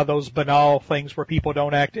basically a lot of those banal things where people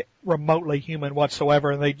don't act remotely human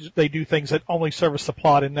whatsoever, and they do things that only service the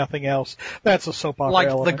plot and nothing else. That's a soap opera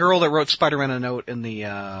element. Like the girl that wrote Spider-Man a note in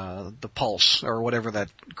the Pulse, or whatever that...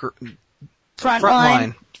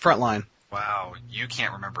 Frontline. Wow, you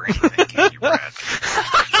can't remember anything, can you, Brad?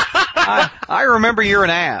 I remember you're an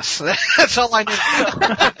ass. That's all I knew.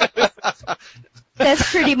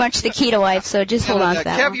 That's pretty much the key to life, so just hold on to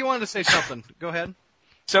that. Kev, one. you wanted to say something. Go ahead.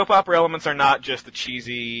 soap opera elements are not just the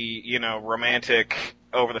cheesy, romantic,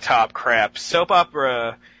 over-the-top crap.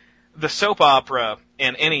 The soap opera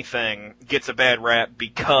in anything gets a bad rap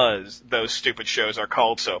because those stupid shows are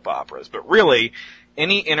called soap operas. But really,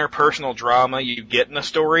 any interpersonal drama you get in a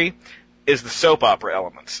story is the soap opera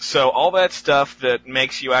elements. So all that stuff that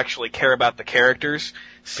makes you actually care about the characters,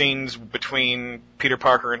 scenes between Peter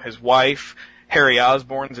Parker and his wife, Harry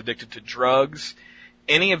Osborn's addicted to drugs,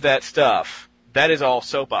 any of that stuff, that is all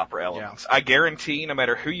soap opera elements. Yeah. I guarantee, no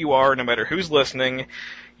matter who you are, no matter who's listening,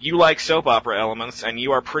 you like soap opera elements, and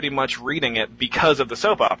you are pretty much reading it because of the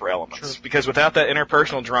soap opera elements. Sure. Because without that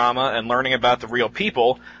interpersonal drama and learning about the real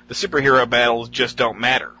people, the superhero battles just don't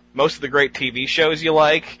matter. Most of the great TV shows you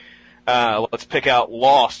like, let's pick out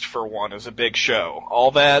Lost for one as a big show.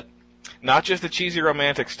 All that, not just the cheesy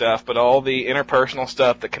romantic stuff, but all the interpersonal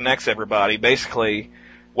stuff that connects everybody, basically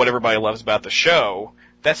what everybody loves about the show,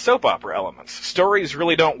 that's soap opera elements. Stories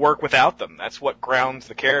really don't work without them. That's what grounds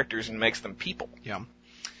the characters and makes them people. Yeah.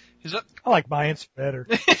 I like my answer better.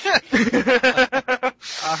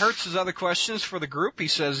 Hertz's other questions for the group. He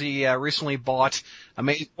says he recently bought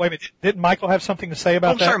Wait a minute. Didn't Michael have something to say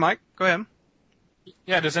about that? Sorry, Mike. Go ahead.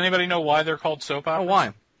 Yeah, does anybody know why they're called soap operas? Oh,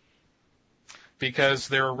 why? Because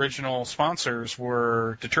their original sponsors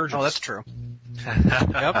were detergents. Oh, that's true.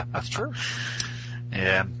 Yep, that's true.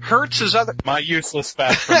 Yeah. Hertz's other... My useless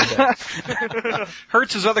fact for the day.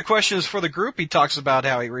 Hertz's other question is for the group. He talks about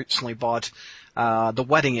how he recently bought the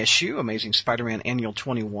wedding issue, Amazing Spider-Man Annual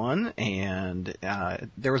 21, and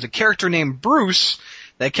there was a character named Bruce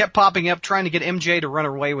that kept popping up trying to get MJ to run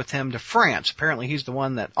away with him to France. Apparently he's the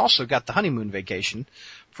one that also got the honeymoon vacation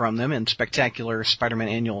from them in Spectacular Spider-Man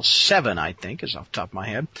Annual 7, I think, is off the top of my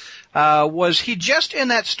head. Was he just in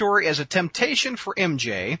that story as a temptation for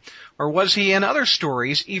MJ, or was he in other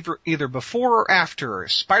stories either before or after?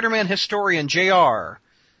 Spider-Man historian JR.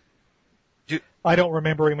 I don't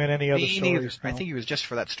remember him in any other stories. No. I think he was just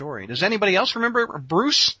for that story. Does anybody else remember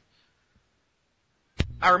Bruce?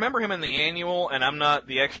 I remember him in the annual, and I'm not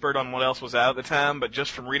the expert on what else was out at the time, but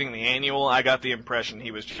just from reading the annual, I got the impression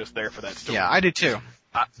he was just there for that story. Yeah, I did too.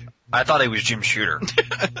 I thought he was Jim Shooter.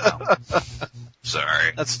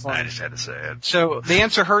 Sorry. That's fine. I just had to say it. So the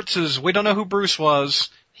answer, Hertz, is we don't know who Bruce was.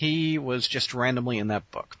 He was just randomly in that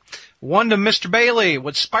book. One to Mr. Bailey.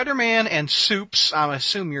 Would Spider-Man and Supes, I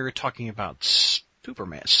assume you're talking about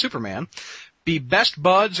Superman, be best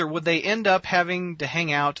buds, or would they end up having to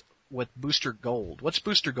hang out with Booster Gold? What's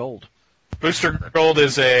Booster Gold? Booster Gold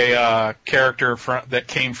is a character that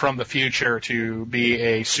came from the future to be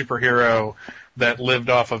a superhero that lived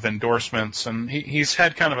off of endorsements, and he's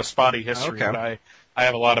had kind of a spotty history, but I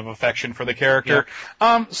have a lot of affection for the character.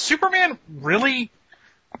 Yep. Superman really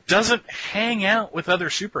doesn't hang out with other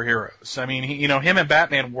superheroes. I mean, him and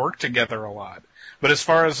Batman work together a lot. But as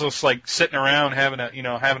far as just like sitting around having a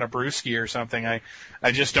brewski or something, I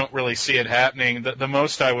just don't really see it happening. The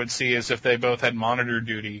most I would see is if they both had monitor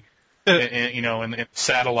duty, in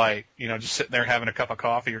satellite, just sitting there having a cup of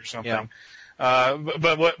coffee or something. Yeah.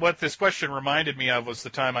 But what this question reminded me of was the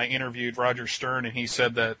time I interviewed Roger Stern, and he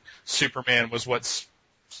said that Superman was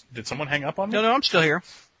did someone hang up on me? No, I'm still here.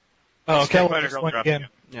 Oh, okay.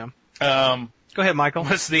 Yeah. Go ahead, Michael.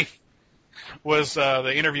 Was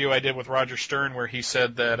the interview I did with Roger Stern where he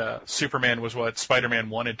said that Superman was what Spider-Man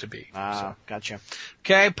wanted to be. Gotcha.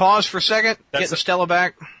 Okay, pause for a second. Getting Stella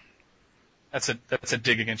back. That's a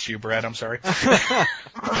dig against you, Brad. I'm sorry.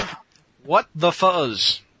 What the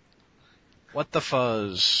fuzz? What the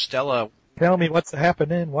fuzz? Stella. Tell me what's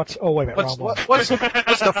happening. What's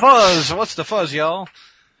the fuzz? What's the fuzz, y'all?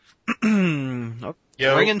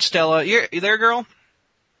 Yo. Bring in Stella. You there, girl?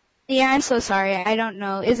 Yeah, I'm so sorry. I don't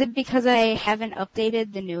know. Is it because I haven't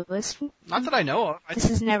updated the newest? Not that I know of. This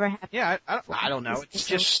has never happened. Yeah, I don't know. It's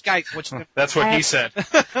just Skype. That's what he said.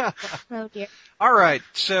 Oh, dear. All right,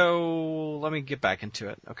 so let me get back into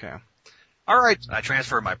it. Okay. All right. I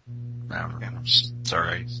transferred my...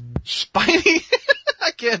 Sorry. Spidey?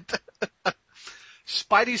 I can't...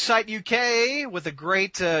 Spidey Site UK with a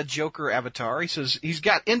great Joker avatar. He says he's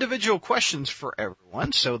got individual questions for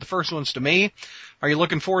everyone. So the first one's to me. Are you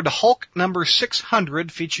looking forward to Hulk number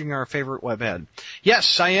 600 featuring our favorite webhead?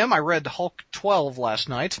 Yes, I am. I read Hulk 12 last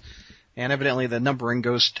night, and evidently the numbering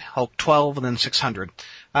goes to Hulk 12 and then 600.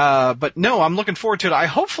 But no, I'm looking forward to it.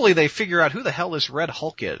 Hopefully they figure out who the hell this Red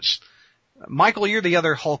Hulk is. Michael, you're the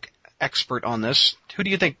other Hulk expert on this. Who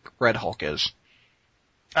do you think Red Hulk is?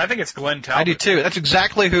 I think it's Glenn Talbot. I do too. That's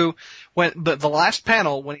exactly who, when the last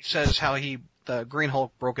panel, when he says how the Green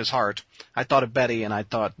Hulk broke his heart, I thought of Betty, and I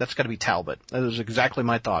thought, that's gotta be Talbot. That was exactly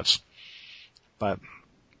my thoughts. But.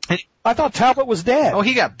 I thought Talbot was dead. Oh,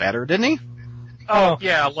 he got better, didn't he? Oh,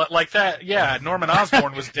 yeah, like that. Yeah, Norman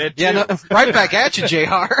Osborn was dead too. Yeah, no, right back at you,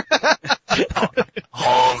 JR.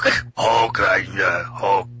 Hulk,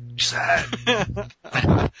 sad.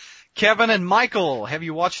 Kevin and Michael, have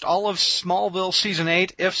you watched all of Smallville season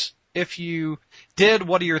 8? If you did,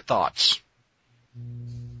 what are your thoughts?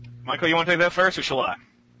 Michael, you want to take that first, or shall I?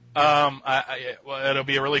 Well, it'll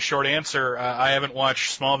be a really short answer. I haven't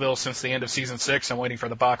watched Smallville since the end of season 6. I'm waiting for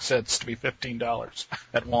the box sets to be $15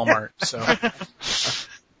 at Walmart. So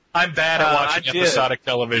I'm bad at watching episodic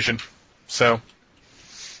television. So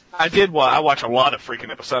I watch a lot of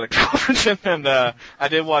freaking episodic television, and I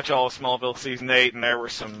did watch all of Smallville season 8, and there were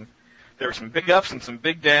some big ups and some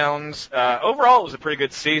big downs. Overall, it was a pretty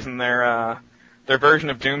good season. Their version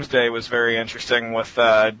of Doomsday was very interesting with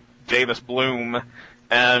Davis Bloom,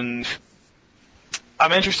 and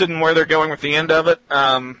I'm interested in where they're going with the end of it.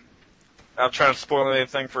 I'll try to spoil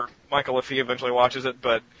anything for Michael if he eventually watches it,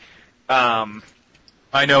 but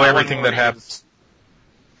I know everything that happens.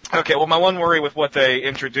 Okay, well, my one worry with what they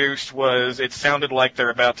introduced was it sounded like they're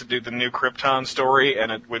about to do the new Krypton story,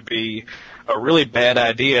 and it would be a really bad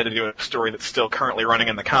idea to do a story that's still currently running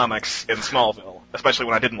in the comics in Smallville, especially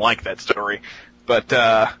when I didn't like that story. But,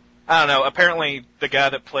 I don't know, apparently the guy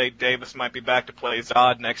that played Davis might be back to play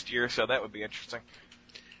Zod next year, so that would be interesting.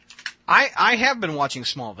 I have been watching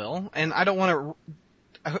Smallville, and I don't want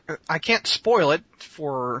to, I can't spoil it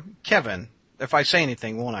for Kevin if I say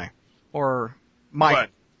anything, won't I? Or Mike. What?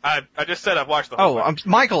 I just said I've watched the whole thing.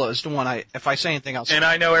 Michael is the one if I say anything else. And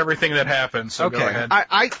I know everything that happens, so okay. Go ahead.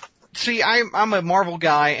 I'm a Marvel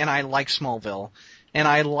guy, and I like Smallville, and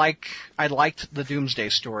I liked the Doomsday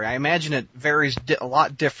story. I imagine it varies a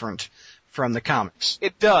lot different from the comics.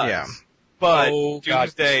 It does. Yeah. But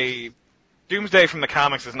Doomsday from the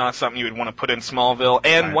comics is not something you would want to put in Smallville.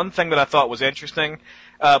 And right. One thing that I thought was interesting,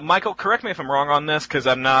 Michael, correct me if I'm wrong on this, because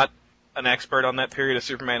I'm not an expert on that period of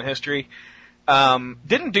Superman history.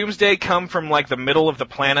 Didn't Doomsday come from, like, the middle of the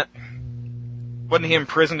planet? Wasn't he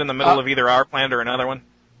imprisoned in the middle of either our planet or another one?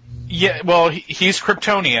 Yeah, well, he's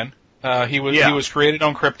Kryptonian. He was created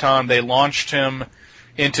on Krypton. They launched him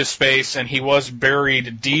into space, and he was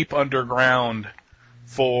buried deep underground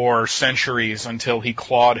for centuries until he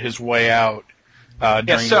clawed his way out during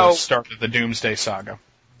the start of the Doomsday Saga.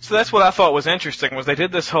 So that's what I thought was interesting, was they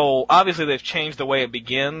did this whole, obviously they've changed the way it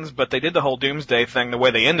begins, but they did the whole Doomsday thing the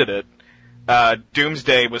way they ended it.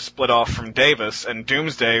 Doomsday was split off from Davis, and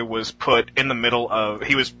Doomsday was put in the middle of,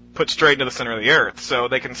 he was put straight into the center of the earth, so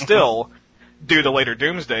they can still do the later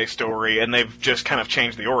Doomsday story, and they've just kind of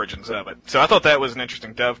changed the origins of it. So I thought that was an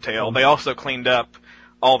interesting dovetail. They also cleaned up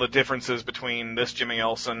all the differences between this Jimmy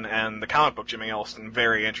Olsen and the comic book Jimmy Olsen.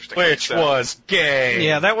 Very interesting. Which was gay.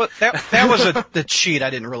 Yeah, that was the cheat I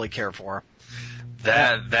didn't really care for.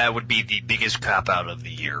 That would be the biggest cop-out of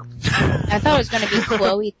the year. I thought it was going to be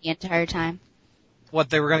Chloe the entire time.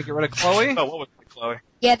 What, they were going to get rid of Chloe? Oh, what was it, Chloe?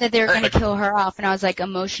 Yeah, that they were going to kill her off, and I was like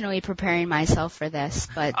emotionally preparing myself for this,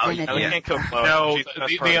 but then it We didn't. can't kill Chloe. No, She's the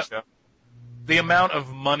best part of the show. the amount of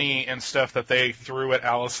money and stuff that they threw at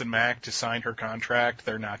Allison Mack to sign her contract,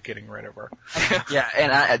 they're not getting rid of her. Yeah,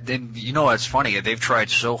 and you know what's funny? They've tried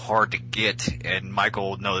so hard to get, and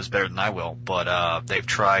Michael knows better than I will, but they've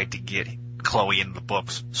tried to get Chloe in the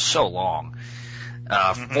books so long,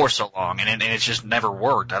 for so long, and it's just never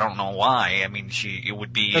worked. I don't know why. I mean, it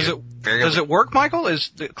would be Does it work, Michael?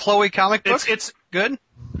 Is the Chloe comic book it's good?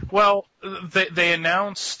 Well, they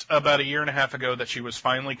announced about a year and a half ago that she was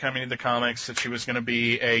finally coming to the comics, that she was going to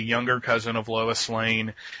be a younger cousin of Lois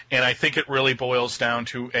Lane, and I think it really boils down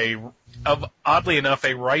to oddly enough,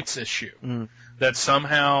 a rights issue. That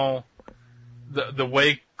somehow the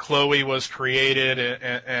way Chloe was created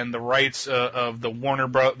and the rights of the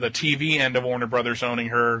the TV end of Warner Brothers owning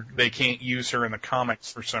her, they can't use her in the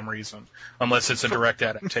comics for some reason, unless it's a direct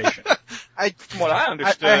adaptation. From what I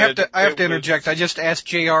understood, I have to interject. I just asked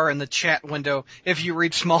JR in the chat window if you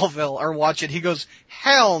read Smallville or watch it. He goes,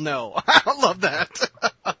 "Hell no!" I love that.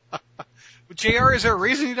 JR, is there a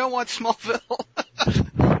reason you don't watch Smallville?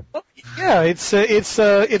 Yeah, it's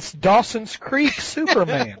Dawson's Creek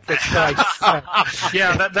Superman. For Christ's sake.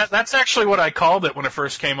 Yeah, that's actually what I called it when it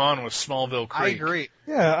first came on, was Smallville Creek. I agree.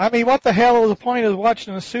 Yeah, I mean, what the hell is the point of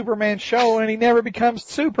watching a Superman show and he never becomes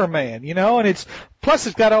Superman, you know? And plus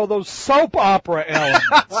it's got all those soap opera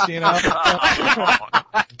elements, you know?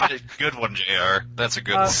 Good one, JR. That's a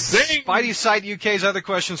good one. Spidey Site UK's other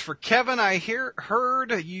questions for Kevin. I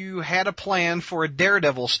heard you had a plan for a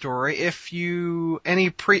Daredevil story. If you have any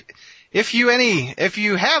previews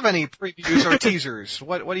or teasers,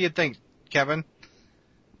 what do you think, Kevin?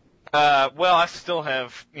 Well, I still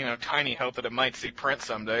have, tiny hope that it might see print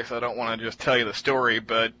someday, so I don't want to just tell you the story,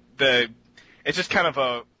 but it's just kind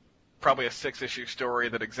of probably a 6-issue story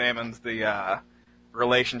that examines the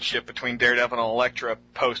relationship between Daredevil and Elektra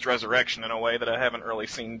post-resurrection in a way that I haven't really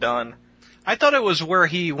seen done. I thought it was where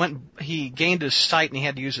he gained his sight and he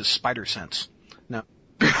had to use his spider sense. No.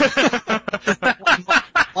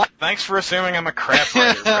 Thanks for assuming I'm a crap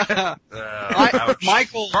writer.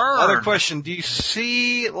 Michael, other question. Do you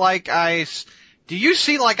see like I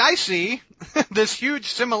see this huge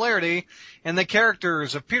similarity in the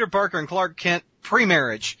characters of Peter Parker and Clark Kent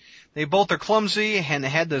pre-marriage? They both are clumsy and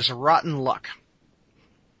had this rotten luck.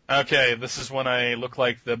 Okay, this is when I look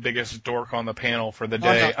like the biggest dork on the panel for the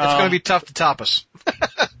day. It's going to be tough to top us.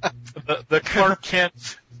 The Clark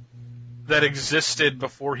Kent that existed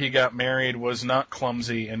before he got married was not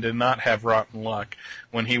clumsy and did not have rotten luck.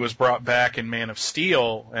 When he was brought back in Man of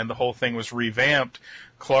Steel and the whole thing was revamped,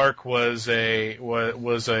 Clark was a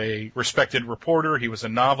respected reporter. He was a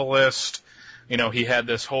novelist. You know, he had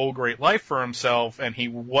this whole great life for himself, and he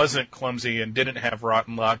wasn't clumsy and didn't have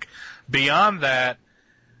rotten luck. Beyond that,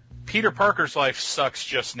 Peter Parker's life sucks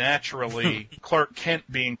just naturally. Clark Kent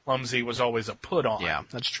being clumsy was always a put on. Yeah,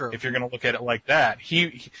 that's true. If you're going to look at it like that,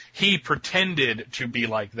 he pretended to be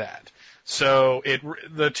like that. So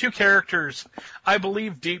the two characters, I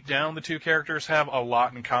believe deep down the two characters have a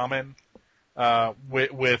lot in common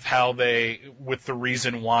with the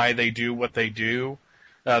reason why they do what they do.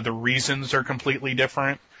 The reasons are completely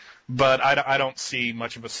different. But I don't see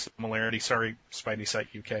much of a similarity. Sorry, Spidey Site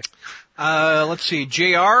UK. Let's see.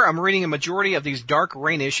 JR, I'm reading a majority of these Dark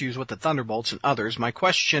Reign issues with the Thunderbolts and others. My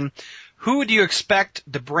question, who do you expect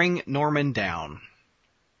to bring Norman down?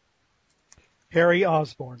 Harry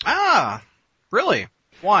Osborn. Ah, really?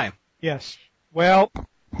 Why? Yes. Well,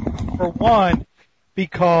 for one,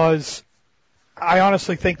 because I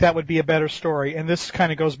honestly think that would be a better story, and this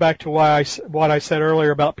kind of goes back to what I said earlier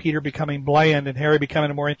about Peter becoming bland and Harry becoming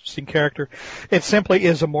a more interesting character. It simply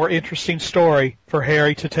is a more interesting story for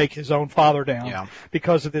Harry to take his own father down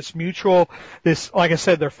because of this like I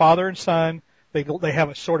said, they're father and son. They have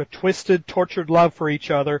a sort of twisted, tortured love for each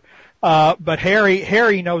other. But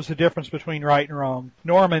Harry knows the difference between right and wrong.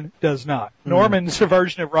 Norman does not. Mm-hmm. Norman's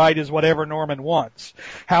version of right is whatever Norman wants.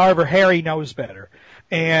 However, Harry knows better.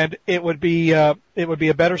 And it would be a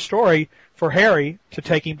better story for Harry to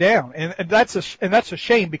take him down. And that's a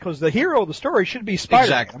shame because the hero of the story should be Spider-Man.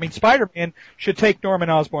 Exactly. I mean, Spider-Man should take Norman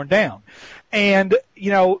Osborn down. And,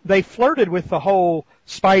 you know, they flirted with the whole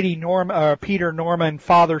Peter Norman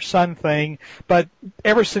father-son thing, but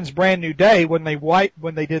ever since Brand New Day, when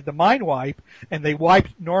they did the mind wipe and they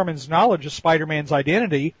wiped Norman's knowledge of Spider-Man's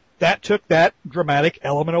identity, that took that dramatic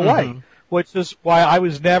element away. Mm-hmm. Which is why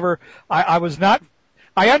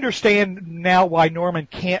I understand now why Norman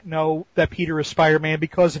can't know that Peter is Spider-Man,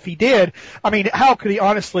 because if he did, I mean, how could he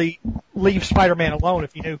honestly leave Spider-Man alone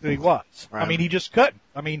if he knew who he was? Right. I mean, he just couldn't.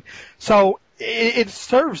 I mean, so it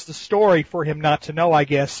serves the story for him not to know, I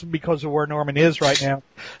guess, because of where Norman is right now.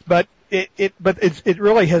 But it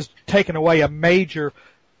really has taken away a major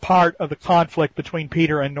part of the conflict between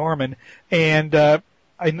Peter and Norman. And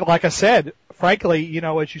like I said, frankly, you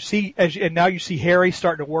know, and now you see Harry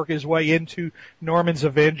starting to work his way into Norman's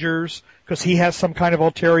Avengers because he has some kind of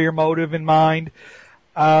ulterior motive in mind.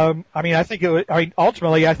 Ultimately, I think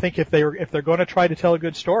if they're going to try to tell a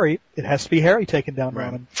good story, it has to be Harry taking down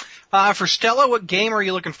Norman. For Stella, what game are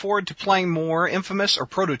you looking forward to playing more, Infamous or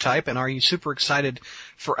Prototype? And are you super excited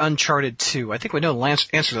for Uncharted 2? I think we know the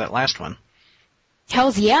answer to that last one.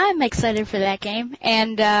 Hells yeah, I'm excited for that game.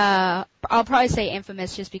 And I'll probably say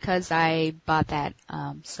Infamous just because I bought that,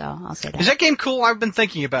 so I'll say that. Is that game cool? I've been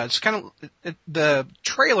thinking about it. It's kind of, the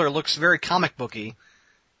trailer looks very comic booky.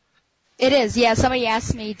 It is, yeah. Somebody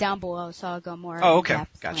asked me down below, so I'll go more. Oh, okay.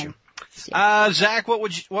 Got you. Zach, what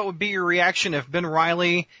would be your reaction if Ben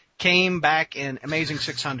Reilly came back in Amazing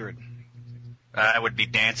 600? I would be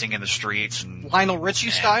dancing in the streets and Lionel Richie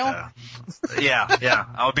style. Yeah.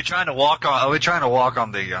 I would be trying to walk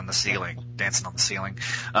on the ceiling, dancing on the ceiling.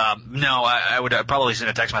 No, I would probably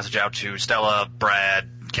send a text message out to Stella, Brad,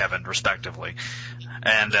 Kevin, respectively.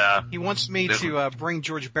 And he wants me to bring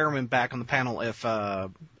George Behrman back on the panel if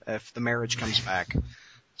the marriage comes back.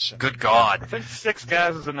 So. Good God. I think 6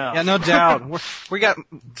 guys is enough. Yeah, no doubt.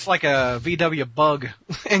 It's like a VW bug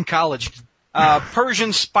in college.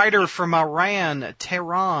 Persian Spider from Iran,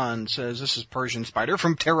 Tehran, says this is Persian Spider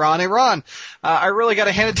from Tehran, Iran. I really got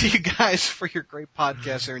to hand it to you guys for your great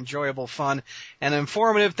podcast. They're enjoyable, fun, and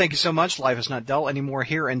informative. Thank you so much. Life is not dull anymore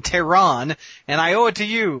here in Tehran, and I owe it to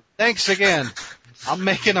you. Thanks again. I'm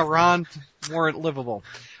making Iran more livable.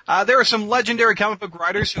 There are some legendary comic book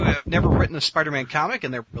writers who have never written a Spider-Man comic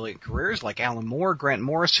in their brilliant careers, like Alan Moore, Grant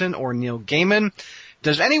Morrison, or Neil Gaiman.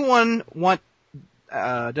 Does anyone want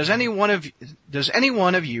does any one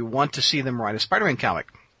of you want to see them write a Spider-Man comic?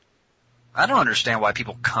 I don't understand why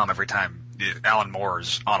people come every time Alan Moore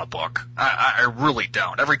is on a book. I really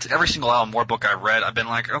don't. Every single Alan Moore book I've read, I've been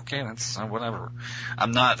like, okay, that's whatever. I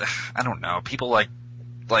don't know. People like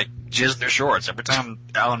jizz their shorts every time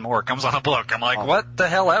Alan Moore comes on a book. I'm like, what the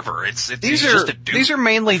hell ever? These are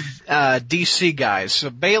mainly DC guys. So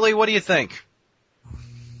Bailey, what do you think?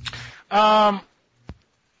 Grant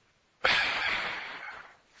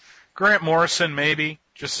Morrison, maybe,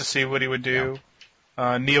 just to see what he would do.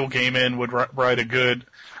 Neil Gaiman would write a good.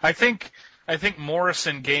 I think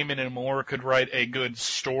Morrison, Gaiman, and Moore could write a good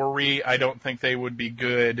story. I don't think they would be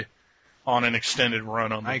good on an extended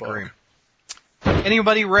run on the book. I agree.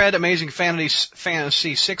 Anybody read Amazing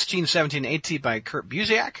Fantasy 16, 17, 18 by Kurt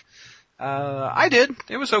Busiek? I did.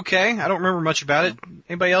 It was okay. I don't remember much about it.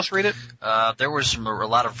 Anybody else read it? There was a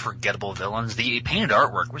lot of forgettable villains. The painted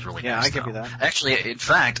artwork was really nice. Yeah, I give you that. Actually, in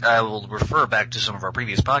fact, I will refer back to some of our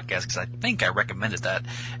previous podcasts because I think I recommended that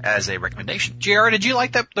as a recommendation. JR, did you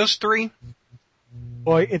like those three?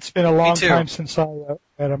 Boy, it's been a long time since I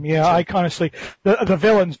read them. Yeah, I honestly, the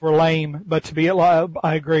villains were lame, but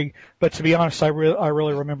I agree. But to be honest, I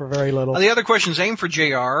really remember very little. The other question is aimed for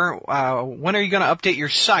JR. When are you going to update your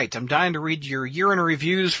site? I'm dying to read your year in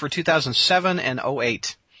reviews for 2007 and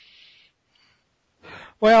 08.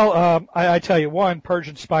 Well, I tell you,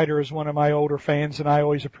 Persian Spider is one of my older fans, and I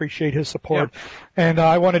always appreciate his support. Yeah. And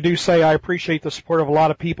I want to say I appreciate the support of a lot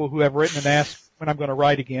of people who have written and asked when I'm going to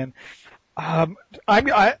write again. I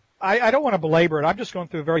don't want to belabor it. I'm just going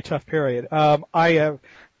through a very tough period. The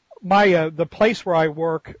place where I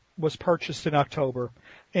work was purchased in October,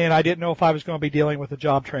 and I didn't know if I was going to be dealing with a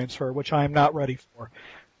job transfer, which I am not ready for.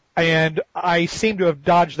 And I seem to have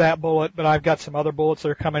dodged that bullet, but I've got some other bullets that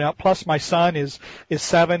are coming out. Plus, my son is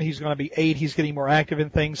 7. He's going to be 8. He's getting more active in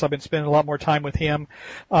things. I've been spending a lot more time with him.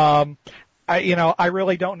 I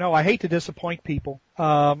really don't know. I hate to disappoint people.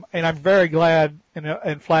 And I'm very glad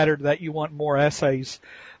and flattered that you want more essays.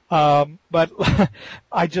 But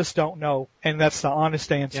I just don't know. And that's the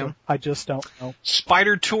honest answer. Yeah. I just don't know.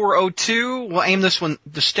 Spider Tour 02. We'll aim this one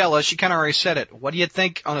to Stella. She kind of already said it. What do you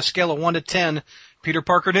think on a scale of 1 to 10? Peter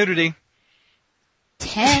Parker nudity.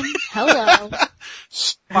 10. Hello.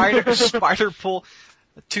 Spider Pull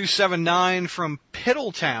 279 from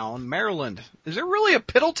Piddletown, Maryland. Is there really a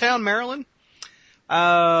Piddletown, Maryland?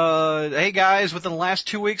 Hey guys, within the last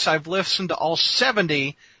 2 weeks, I've listened to all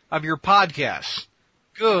 70 of your podcasts.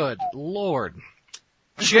 Good Lord.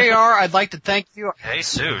 JR, I'd like to thank you.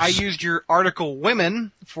 Jesus. I used your article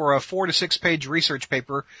Women for a 4 to 6 page research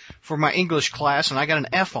paper for my English class, and I got an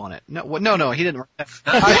F on it. No, he didn't write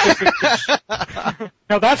that.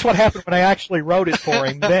 No, that's what happened when I actually wrote it for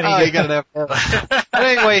him. Then he got an F. But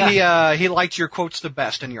anyway, he liked your quotes the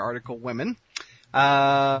best in your article Women.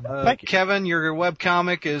 Thank you. Kevin, your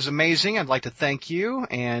webcomic is amazing. I'd like to thank you.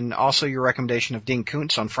 And also your recommendation of Dean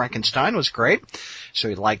Koontz on Frankenstein was great. So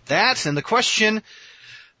he liked that. And the question,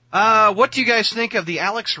 what do you guys think of the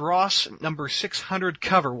Alex Ross number 600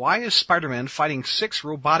 cover? Why is Spider-Man fighting 6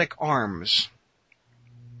 robotic arms?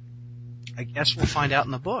 I guess we'll find out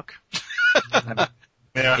in the book.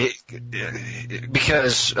 Yeah.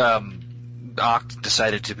 Because Ock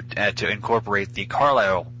decided to incorporate the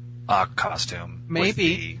Carlisle Ock costume. Maybe with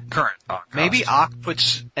the current Ock costume. Maybe Ock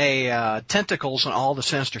puts tentacles on all the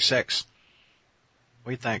Sinister Six.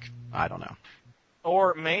 What do you think? I don't know.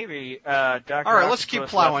 Or maybe Dr. All right, let's keep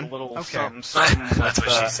plowing. Okay. That's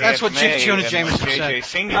what she said. That's what Jonah Jameson said. JJ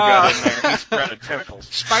Senior got in there. He spread tentacles.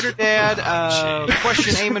 Spider Dad,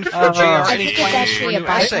 question aiming for JR. Any plans for a new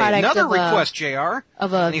essay? Another request, JR.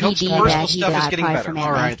 Of a and he hopes the personal stuff is getting better.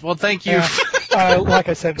 All right. Well, thank you. Like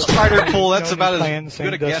I said, Spider Pool. That's about as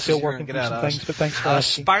good a guess as still you're working going to get out of things. But thanks for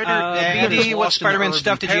asking. Spider Dad, BD, what Spider-Man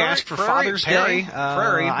stuff did you ask for Father's Day?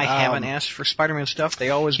 I haven't asked for Spider-Man stuff.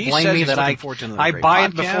 They always blame me that I buy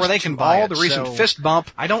it before they can buy it. The recent fist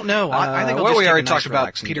bump. I don't know. I think we already talked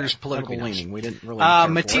about Peter's political leaning. We didn't really.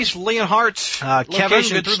 Matisse Leonhardt, Kevin,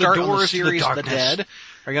 good through the door series of the Dead.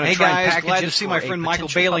 Are you going to try and glad to see my friend Michael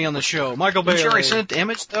Bailey on the show. Michael Bailey. Sure, I sent it to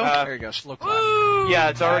Image, though? There you go. Slow clap. Yeah,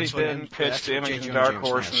 it's already been pitched to Image and Dark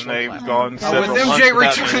Horse, and they've gone several with months MJ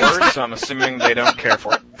without any returning, word, so I'm assuming they don't care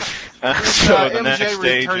for it. So the next MJ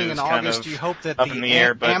stage returning is in kind August, of you hope that up in the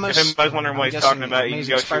air, but if anybody's wondering what he's talking about, you can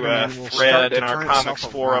go to a thread in our comics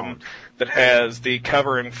forum that has the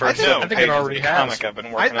cover and first pages of the comic I've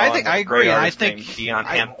been working on. I agree. I think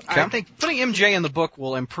think putting MJ in the book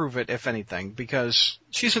will improve it, if anything, because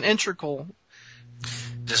she's an integral.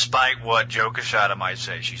 Despite what Joe Quesada might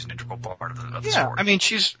say, she's an integral part of the story. I mean,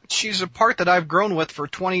 she's a part that I've grown with for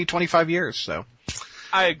 20, 25 years. So,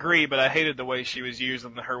 I agree, but I hated the way she was used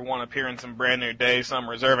in her one appearance in Brand New Day, so I'm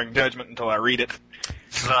reserving judgment until I read it.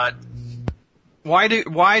 But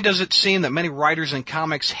Why does it seem that many writers in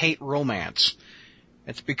comics hate romance?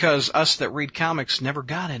 It's because us that read comics never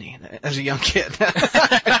got any as a young kid.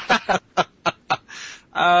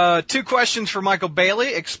 2 questions for Michael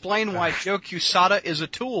Bailey. Explain why Joe Quesada is a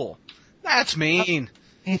tool. That's mean.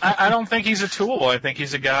 I don't think he's a tool. I think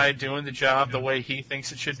he's a guy doing the job the way he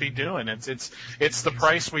thinks it should be doing. It's the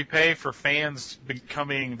price we pay for fans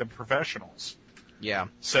becoming the professionals. Yeah.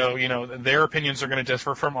 So, their opinions are going to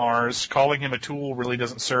differ from ours. Calling him a tool really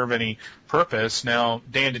doesn't serve any purpose. Now,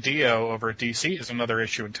 Dan DiDio over at DC is another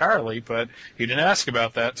issue entirely, but he didn't ask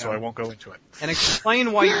about that, so I won't go into it. And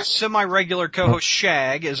explain why your semi-regular co-host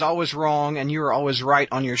Shag is always wrong and you are always right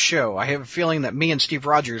on your show. I have a feeling that me and Steve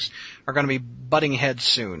Rogers are going to be butting heads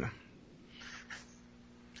soon.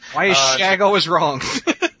 Why is Shag always wrong?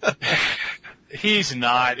 He's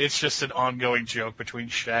not. It's just an ongoing joke between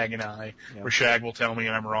Shag and I, where Shag will tell me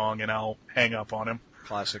I'm wrong and I'll hang up on him.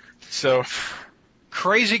 Classic. So,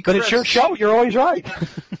 Crazy Chris. But it's your show. You're always right.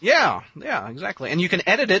 Yeah, exactly. And you can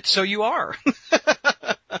edit it so you are.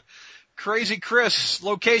 Crazy Chris,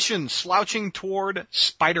 location, slouching toward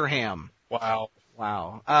Spider-Ham.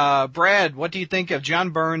 wow. Brad, what do you think of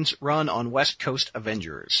John Byrne's run on West Coast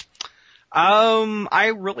Avengers?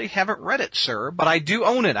 I really haven't read it, sir, but I do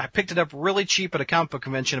own it. I picked it up really cheap at a comic book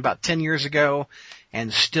convention about 10 years ago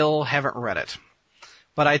and still haven't read it.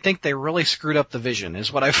 But I think they really screwed up the vision,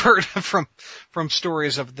 is what I've heard from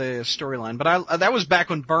stories of the storyline. But that was back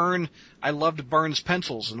when I loved Byrne's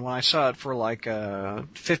pencils, and when I saw it for like a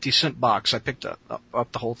 50-cent box, I picked up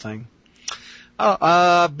the whole thing.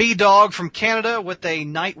 B-Dog from Canada with a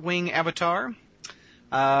Nightwing avatar.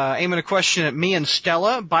 Aiming a question at me and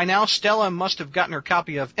Stella. By now, Stella must have gotten her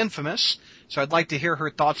copy of Infamous, so I'd like to hear her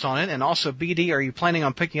thoughts on it. And also, BD, are you planning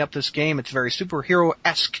on picking up this game? It's very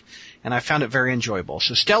superhero-esque, and I found it very enjoyable.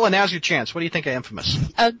 So, Stella, now's your chance. What do you think of Infamous?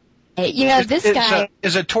 This guy.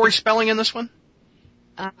 Is it Tori Spelling in this one?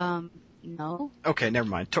 No. Okay, never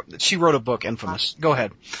mind. She wrote a book, Infamous. Go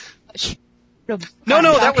ahead. No,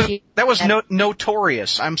 that was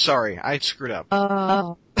Notorious. I'm sorry, I screwed up.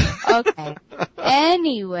 Oh. Okay.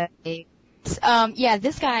 Anyway, this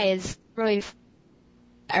guy is really.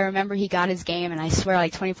 I remember he got his game, and I swear,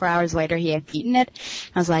 like 24 hours later, he had beaten it.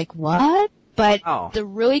 I was like, "What?" But the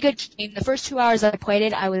really good game, the first 2 hours I played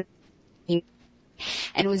it, and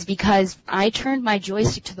it was because I turned my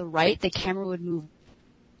joystick to the right, the camera would move,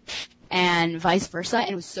 and vice versa,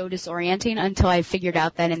 and it was so disorienting until I figured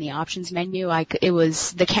out that in the options menu,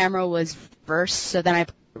 the camera was reversed, so then I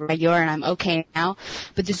regular and I'm okay now.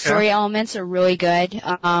 But the story elements are really good.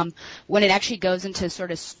 When it actually goes into sort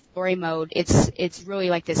of story mode, it's really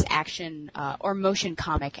like this action or motion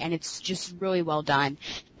comic, and it's just really well done.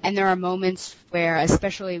 And there are moments where,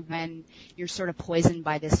 especially when you're sort of poisoned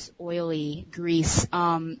by this oily grease,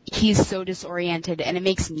 he's so disoriented, and it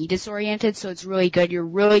makes me disoriented, so it's really good. You're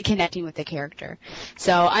really connecting with the character.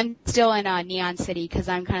 So I'm still in Neon City because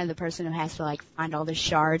I'm kind of the person who has to like find all the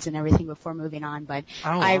shards and everything before moving on, but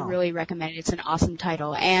I really recommend it. It's an awesome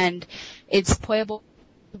title, and it's playable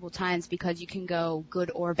multiple times because you can go good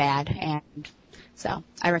or bad, and so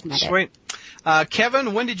I recommend it. Sweet.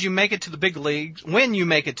 Kevin, when did you make it to the big leagues? When you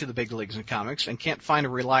make it to the big leagues in comics and can't find a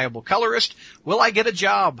reliable colorist, will I get a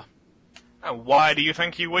job? Why do you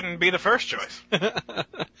think you wouldn't be the first choice?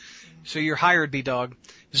 So you're hired, B-Dog.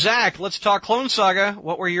 Zach, let's talk Clone Saga.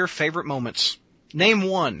 What were your favorite moments? Name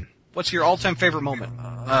one. What's your all-time favorite moment?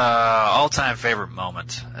 All-time favorite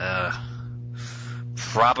moment.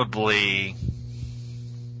 Probably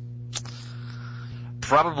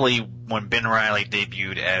when Ben Reilly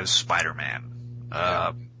debuted as Spider-Man.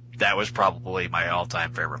 That was probably my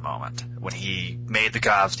all-time favorite moment. When he made the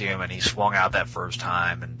costume and he swung out that first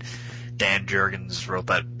time, and Dan Jurgens wrote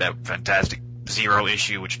that fantastic Zero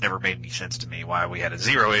issue, which never made any sense to me why we had a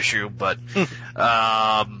Zero issue, but it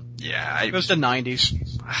was the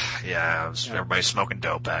 90s. Everybody smoking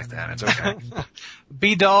dope back then. It's okay.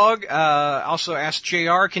 B-Dog also asked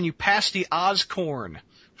JR, can you pass the Oscorn?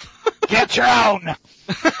 Get your own!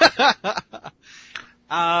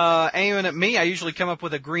 Aiming at me, I usually come up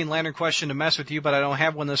with a Green Lantern question to mess with you, but I don't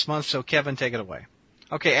have one this month, so Kevin, take it away.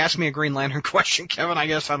 Okay, ask me a Green Lantern question, Kevin, I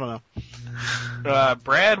guess. I don't know.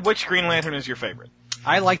 Brad, which Green Lantern is your favorite?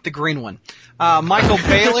 I like the green one. Michael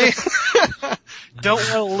Bailey, don't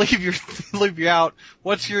want to leave you out.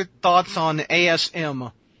 What's your thoughts on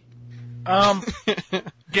ASM?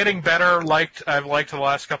 Getting better. I've liked the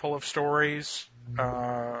last couple of stories.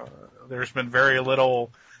 There's been very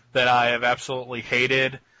little that I have absolutely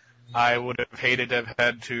hated. I would have hated to have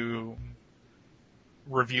had to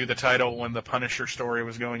review the title when the Punisher story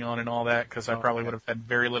was going on and all that, because I probably would have had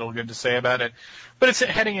very little good to say about it. But it's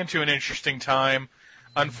heading into an interesting time.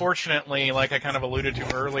 Unfortunately, like I kind of alluded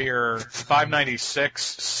to earlier,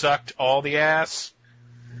 596 sucked all the ass.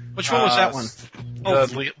 Which one was that one?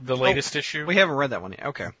 The latest issue. We haven't read that one yet.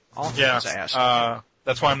 Okay. All things asked.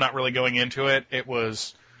 That's why I'm not really going into it. It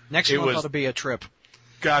was Next month ought to be a trip.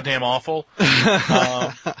 goddamn awful.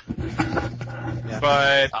 Yeah.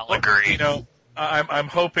 But I'll agree. You know, I'm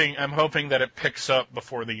hoping that it picks up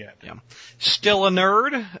before the end. Yeah. Still a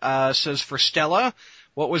Nerd says, for Stella,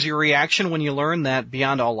 what was your reaction when you learned that,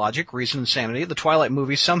 beyond all logic, reason, and sanity, the Twilight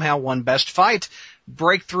movie somehow won Best Fight,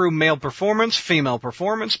 Breakthrough Male Performance, Female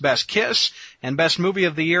Performance, Best Kiss, and Best Movie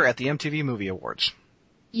of the Year at the MTV Movie Awards?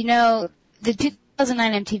 You know, the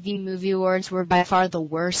 2009 MTV Movie Awards were by far the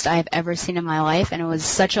worst I've ever seen in my life, and it was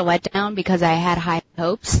such a letdown because I had high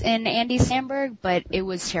hopes in Andy Samberg, but it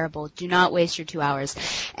was terrible. Do not waste your 2 hours.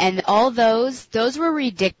 And all those were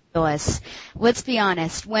ridiculous. Let's be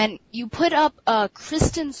honest. When you put up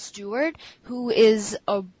Kristen Stewart, who is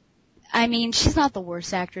she's not the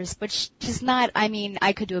worst actress, but she's not,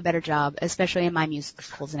 I could do a better job, especially in my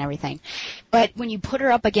musicals and everything. But when you put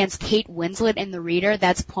her up against Kate Winslet in The Reader,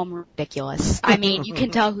 that's plumb ridiculous. You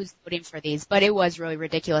can tell who's voting for these, but it was really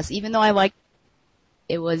ridiculous. Even though I liked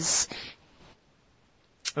it, was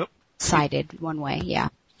sided one way, yeah.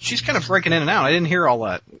 She's kind of breaking in and out. I didn't hear all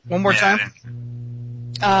that. One more time?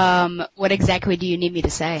 What exactly do you need me to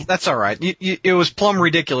say? That's all right. It was plumb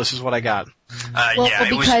ridiculous is what I got.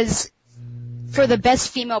 Because for the best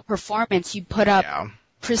female performance, you put up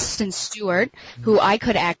Kristen Stewart, who I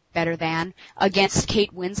could act better than, against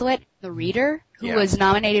Kate Winslet, The Reader, who was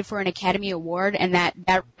nominated for an Academy Award, and that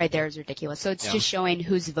right there is ridiculous. So it's just showing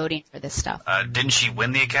who's voting for this stuff. Didn't she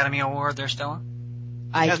win the Academy Award there, Stella?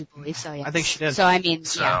 I do believe so, yes. I think she did. So, this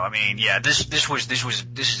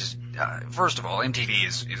is first of all, MTV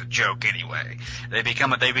is a joke anyway. They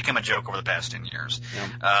become a joke over the past 10 years.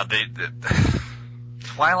 Yeah.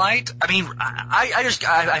 Twilight,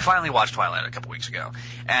 I finally watched Twilight a couple weeks ago,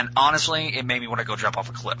 and honestly, it made me want to go jump off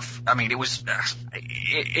a cliff.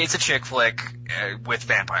 It's a chick flick with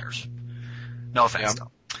vampires. No offense,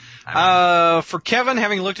 though. For Kevin,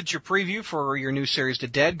 having looked at your preview for your new series to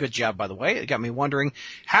Dead, good job, by the way, it got me wondering,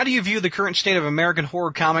 how do you view the current state of American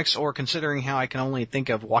horror comics, or considering how I can only think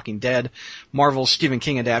of Walking Dead, Marvel's Stephen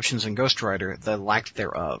King adaptations, and Ghost Rider, the lack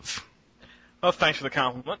thereof? Well, thanks for the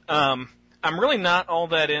compliment. I'm really not all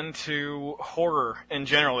that into horror in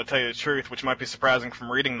general, to tell you the truth, which might be surprising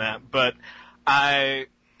from reading that, but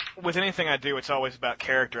with anything I do, it's always about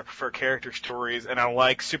character. I prefer character stories, and I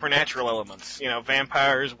like supernatural elements. You know,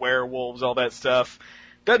 vampires, werewolves, all that stuff.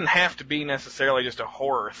 Doesn't have to be necessarily just a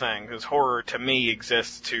horror thing, because horror, to me,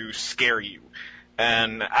 exists to scare you.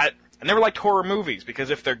 And I never liked horror movies, because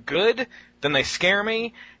if they're good, then they scare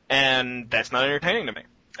me, and that's not entertaining to me.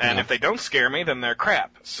 And if they don't scare me, then they're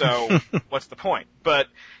crap. So what's the point? But,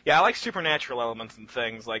 yeah, I like supernatural elements and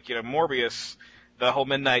things like, Morbius, the whole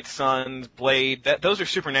Midnight Suns, Blade, those are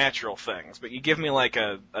supernatural things. But you give me like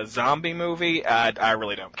a zombie movie, I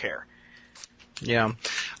really don't care. Yeah.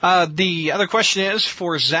 The other question is,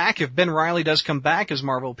 for Zach, if Ben Reilly does come back, as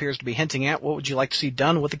Marvel appears to be hinting at, what would you like to see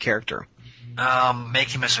done with the character? Make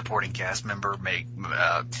him a supporting cast member,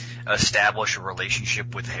 establish a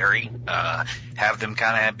relationship with Harry, have them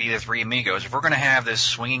kind of be the three amigos. If we're going to have this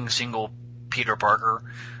swinging single Peter Parker,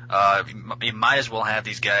 you might as well have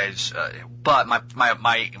these guys, but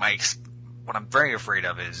what I'm very afraid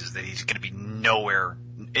of is that he's going to be in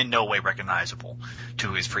no way recognizable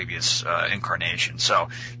to his previous incarnation. So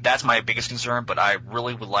that's my biggest concern, but I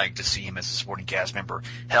really would like to see him as a supporting cast member.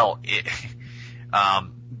 Hell,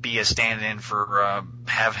 be a stand-in for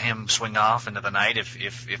have him swing off into the night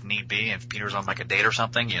if need be. If Peter's on like a date or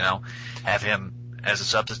something, have him as a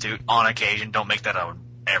substitute on occasion. Don't make that an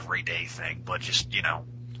everyday thing, but just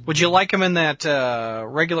Would you like him in that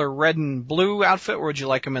regular red and blue outfit, or would you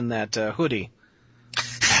like him in that hoodie?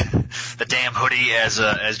 The damn hoodie,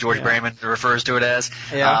 as George Brayman refers to it as.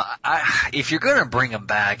 Yeah. If you're gonna bring him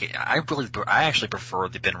back, I actually prefer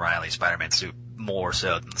the Ben Reilly Spider-Man suit more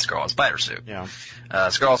so than the Scarlet Spider suit. Yeah.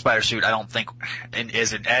 Scarlet Spider suit, I don't think,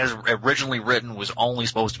 as originally written, was only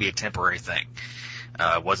supposed to be a temporary thing.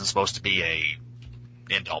 It wasn't supposed to be a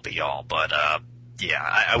end-all be-all, but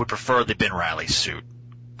I would prefer the Ben Reilly suit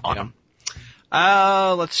on him.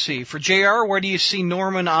 Let's see. For JR, where do you see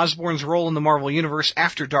Norman Osborn's role in the Marvel Universe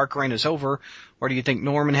after Dark Reign is over? Or do you think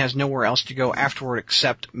Norman has nowhere else to go afterward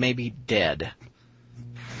except maybe dead?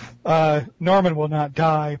 Norman will not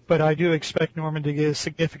die, but I do expect Norman to get a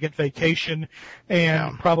significant vacation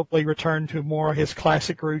and probably return to more of his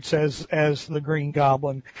classic roots as the Green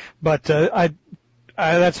Goblin. But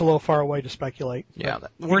that's a little far away to speculate. Yeah,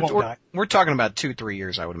 We're talking about 2-3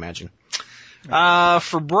 years, I would imagine.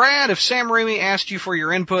 For Brad, if Sam Raimi asked you for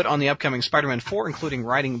your input on the upcoming Spider-Man 4, including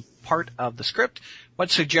writing part of the script,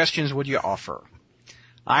 what suggestions would you offer?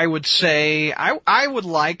 I would say I would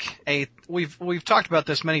like we've talked about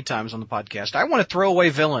this many times on the podcast. I want a throwaway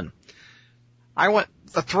villain. I want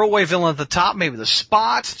a throwaway villain at the top, maybe the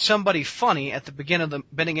Spot, somebody funny at the beginning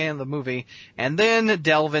of the movie, and then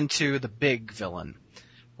delve into the big villain.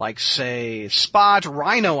 Like, say, Spot,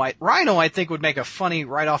 Rhino I think would make a funny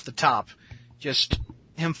right off the top. Just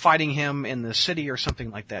him fighting him in the city or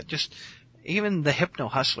something like that. Just even the Hypno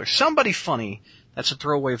Hustler. Somebody funny that's a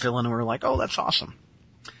throwaway villain and we're like, oh, that's awesome.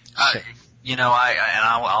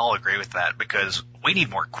 I'll agree with that because we need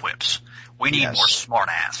more quips. We need more smart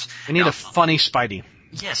ass. We need a funny Spidey.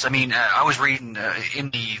 Yes, I mean, I was reading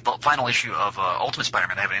in the final issue of Ultimate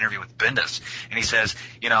Spider-Man, I have an interview with Bendis, and he says,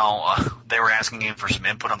 they were asking him for some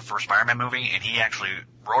input on the first Spider-Man movie, and he actually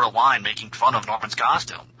wrote a line making fun of Norman's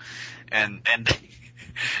costume. And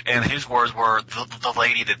his words were, the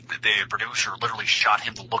lady that the producer literally shot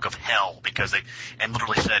him the look of hell and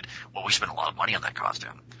literally said, well, we spent a lot of money on that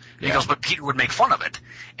costume. He goes, but Peter would make fun of it.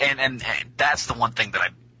 And that's the one thing that I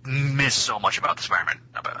miss so much about the Spider-Man,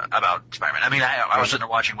 about Spider-Man. I mean, I was sitting there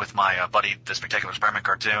watching with my buddy the Spectacular Spider-Man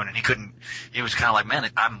cartoon, and he was kind of like,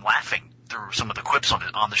 man, I'm laughing through some of the quips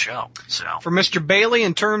on the show. So for Mr. Bailey,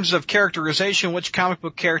 in terms of characterization, which comic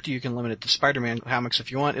book character, you can limit it to Spider-Man comics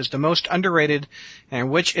if you want, is the most underrated,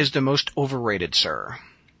 and which is the most overrated, sir?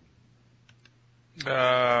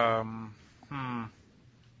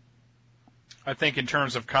 I think in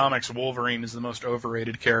terms of comics, Wolverine is the most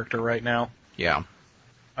overrated character right now. Yeah.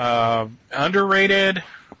 Underrated?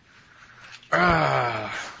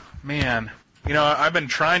 Man. I've been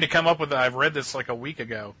trying to come up with I've read this like a week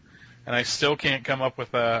ago, and I still can't come up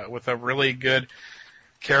with a really good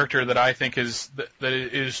character that I think is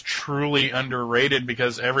truly underrated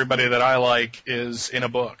because everybody that I like is in a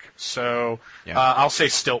book. So, I'll say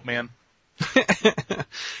Stiltman.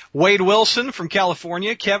 Wade Wilson from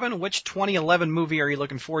California. Kevin, which 2011 movie are you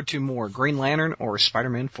looking forward to more, Green Lantern or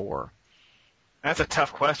Spider-Man 4? That's a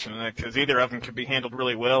tough question because either of them could be handled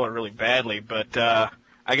really well or really badly. But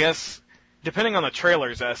I guess depending on the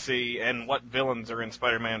trailers I see and what villains are in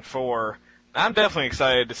Spider-Man 4, I'm definitely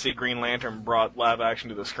excited to see Green Lantern brought live action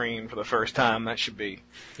to the screen for the first time. That should be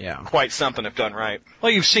quite something if done right.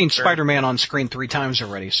 Well, you've seen Spider-Man on screen 3 times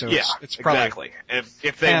already, so it's probably... Exactly.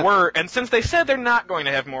 If they were, and since they said they're not going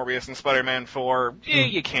to have Morbius in Spider-Man 4,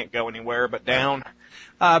 you can't go anywhere but down.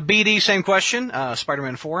 BD, same question.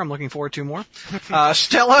 Spider-Man 4, I'm looking forward to more.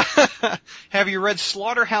 Stella, have you read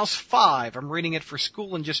Slaughterhouse 5? I'm reading it for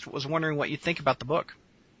school and just was wondering what you think about the book.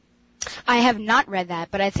 I have not read that,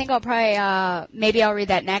 but I think I'll probably, maybe I'll read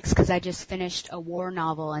that next because I just finished a war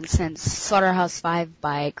novel, and since Slaughterhouse 5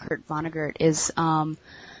 by Kurt Vonnegut is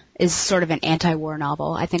sort of an anti-war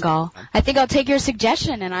novel, I think I'll take your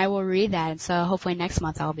suggestion and I will read that, and so hopefully next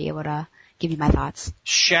month I'll be able to give you my thoughts.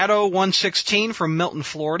 Shadow 116 from Milton,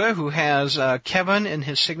 Florida, who has Kevin in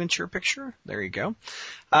his signature picture. There you go.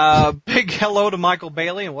 Big hello to Michael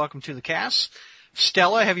Bailey and welcome to the cast.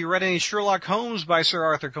 Stella, have you read any Sherlock Holmes by Sir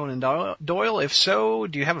Arthur Conan Doyle? If so,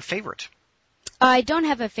 do you have a favorite? I don't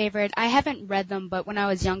have a favorite. I haven't read them, but when I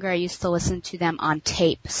was younger, I used to listen to them on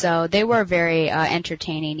tape. So they were very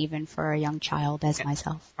entertaining, even for a young child as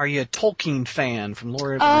myself. Are you a Tolkien fan from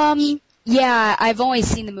Lord of the Rings? Yeah, I've only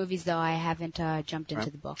seen the movies, though. I haven't jumped into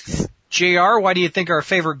the books. JR, why do you think our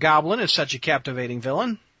favorite goblin is such a captivating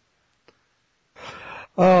villain?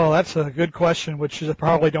 Oh, that's a good question, which I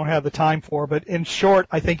probably don't have the time for. But in short,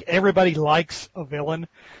 I think everybody likes a villain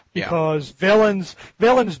because villains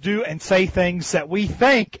do and say things that we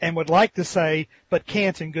think and would like to say but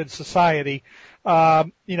can't in good society.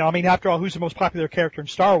 After all, who's the most popular character in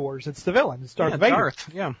Star Wars? It's the villain. It's Darth Vader.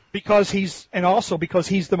 Darth, because he's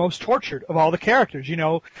the most tortured of all the characters.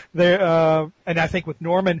 And I think with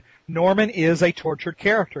Norman is a tortured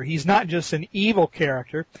character. He's not just an evil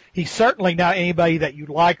character. He's certainly not anybody that you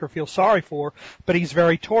like or feel sorry for, but he's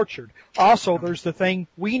very tortured. Also, there's the thing,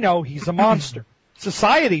 we know he's a monster.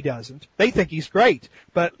 Society doesn't. They think he's great.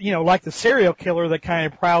 But, like the serial killer that kind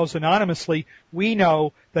of prowls anonymously, we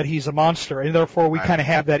know that he's a monster, and therefore we kind of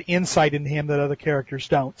have that insight into him that other characters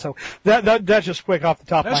don't. So that's just quick off the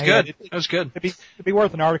top of my head. That was good. It'd be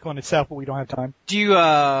worth an article in itself, but we don't have time.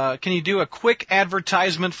 Can you do a quick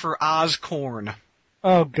advertisement for Oscorn?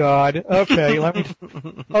 Oh God. Okay,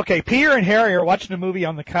 Okay, Peter and Harry are watching a movie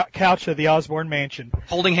on the couch of the Osborne mansion.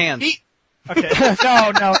 Holding hands. Okay.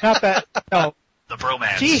 No, not that. No. The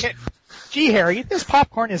bromance. Gee, Harry, this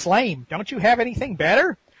popcorn is lame. Don't you have anything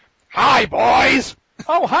better? Hi, boys.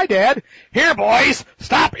 Oh, hi, Dad. Here, boys,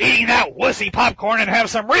 stop eating that wussy popcorn and have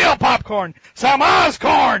some real popcorn. Some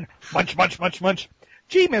Oscorn. Munch, munch, munch, munch.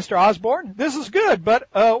 Gee, Mr. Osborne, this is good, but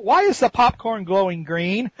why is the popcorn glowing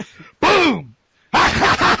green? Boom!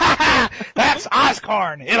 That's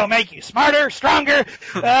Oscorn. It'll make you smarter, stronger,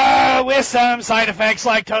 with some side effects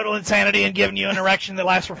like total insanity and giving you an erection that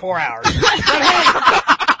lasts for 4 hours.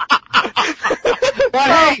 But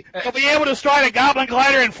hey, you'll be able to stride a goblin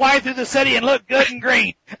glider and fly through the city and look good and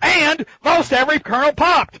green. And most every kernel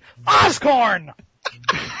popped. Oscorn!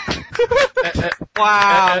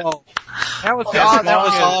 Wow. That was awesome.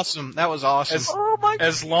 That was awesome.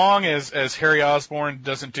 As long as Harry Osborn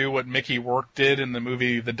doesn't do what Mickey Rourke did in the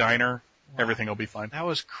movie The Diner, everything will be fine. That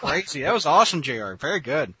was crazy. That was awesome, JR. Very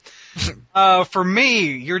good. For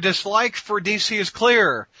me, your dislike for DC is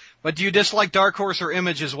clear, but do you dislike Dark Horse or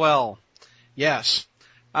Image as well? Yes.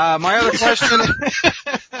 My other question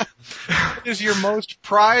is your most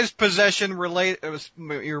prized possession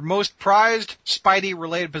your most prized Spidey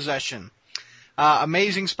related possession.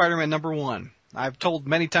 Amazing Spider-Man #1. I've told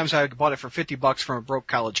many times I bought it for $50 from a broke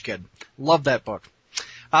college kid. Love that book.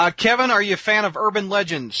 Kevin, are you a fan of urban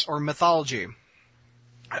legends or mythology?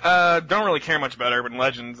 Don't really care much about urban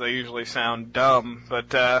legends. They usually sound dumb,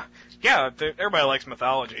 but yeah, everybody likes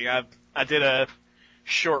mythology. I did a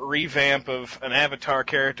short revamp of an Avatar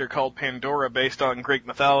character called Pandora based on Greek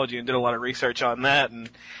mythology and did a lot of research on that. And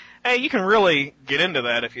hey, you can really get into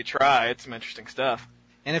that if you try. It's some interesting stuff.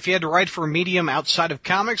 And if you had to write for a medium outside of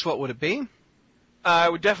comics, what would it be?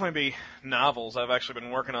 It would definitely be novels. I've actually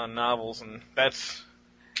been working on novels, and that's,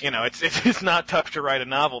 it's not tough to write a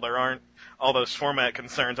novel. There aren't all those format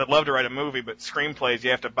concerns. I'd love to write a movie, but screenplays,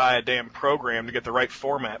 you have to buy a damn program to get the right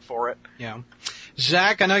format for it. Yeah.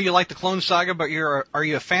 Zach, I know you like the Clone Saga, but are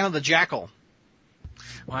you a fan of the Jackal?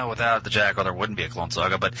 Well, without the Jackal, there wouldn't be a Clone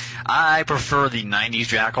Saga, but I prefer the 90s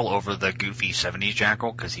Jackal over the goofy 70s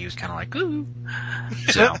Jackal, because he was kind of like, ooh.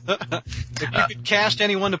 So. If you could cast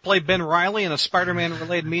anyone to play Ben Reilly in a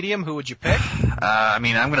Spider-Man-related medium, who would you pick? I'm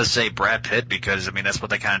going to say Brad Pitt, because, that's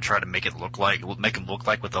what they kind of try to make him look like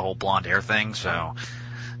with the whole blonde hair thing, so,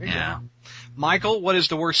 yeah. Michael, what is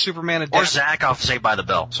the worst Superman adaptation? Or Zach, I'll say by the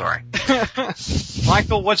bell, sorry.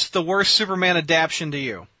 Michael, what's the worst Superman adaptation to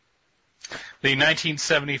you? The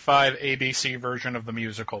 1975 ABC version of the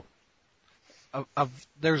musical.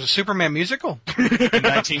 There's a Superman musical? In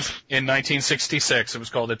 1966, it was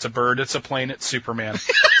called It's a Bird, It's a Plane, It's Superman.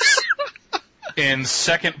 In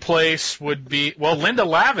second place would be, Linda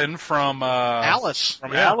Lavin from Alice.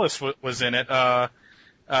 Alice was in it.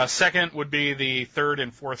 Second would be the third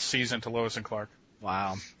and fourth season to Lois and Clark.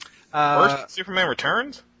 Wow. Worst Superman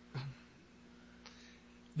Returns?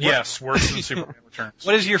 Yes, worse than Superman Returns.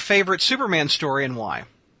 What is your favorite Superman story and why?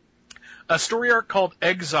 A story arc called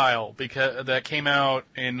Exile, that came out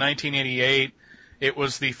in 1988. It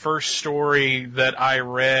was the first story that I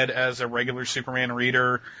read as a regular Superman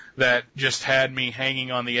reader that just had me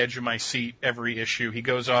hanging on the edge of my seat every issue.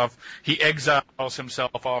 He exiles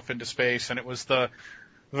himself off into space, and it was the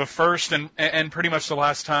first and pretty much the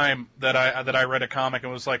last time that I read a comic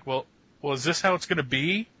and was like, well, is this how it's going to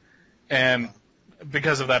be? And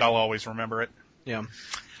because of that, I'll always remember it. Yeah.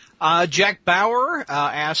 Jack Bauer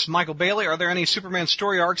asks Michael Bailey, are there any Superman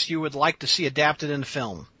story arcs you would like to see adapted into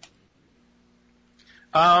film?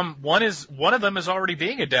 One of them is already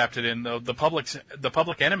being adapted in the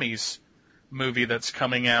Public Enemies movie that's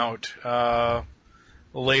coming out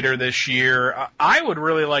later this year. I would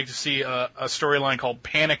really like to see a storyline called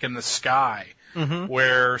Panic in the Sky,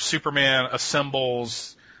 where Superman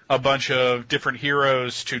assembles a bunch of different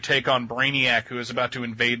heroes to take on Brainiac, who is about to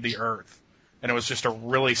invade the Earth. And it was just a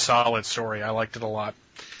really solid story. I liked it a lot.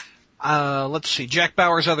 Let's see. Jack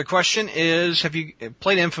Bauer's other question is, have you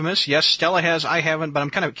played Infamous? Yes, Stella has. I haven't, but I'm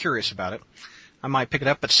kind of curious about it. I might pick it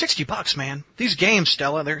up, but $60, man. These games,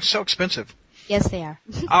 Stella, they're so expensive. Yes, they are.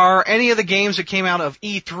 Are any of the games that came out of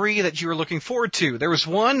E3 that you were looking forward to? There was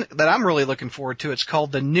one that I'm really looking forward to. It's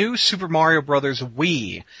called the new Super Mario Brothers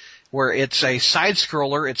Wii, where it's a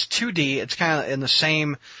side-scroller. It's 2D. It's kind of in the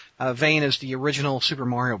same vein as the original Super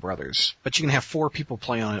Mario Brothers, but you can have 4 people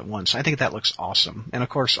play on it at once. I think that looks awesome. And of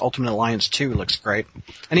course, Ultimate Alliance 2 looks great.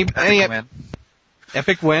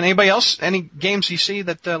 Epic win. Anybody else? Any games you see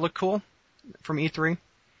that look cool from E3?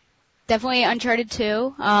 Definitely Uncharted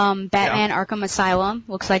 2, Batman Arkham Asylum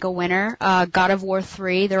looks like a winner. God of War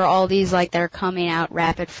 3, there are all these like that are coming out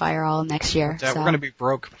rapid fire all next year. We're going to be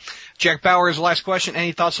broke. Jack Bauer's last question.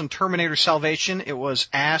 Any thoughts on Terminator Salvation? It was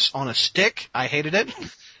ass on a stick. I hated it.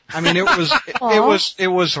 I mean, it was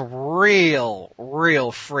real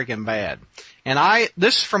friggin' bad. And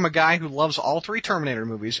this is from a guy who loves all 3 Terminator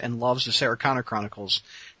movies and loves the Sarah Connor Chronicles.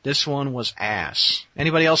 This one was ass.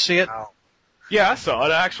 Anybody else see it? Oh. Yeah, I saw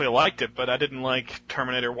it. I actually liked it, but I didn't like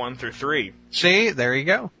Terminator 1 through 3. See, there you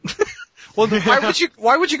go. Well,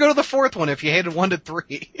 why would you go to the 4th one if you hated 1 to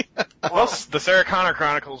 3? Well, the Sarah Connor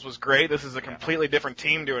Chronicles was great. This is a completely different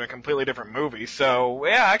team doing a completely different movie. So,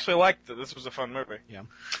 yeah, I actually liked it. This was a fun movie. Yeah.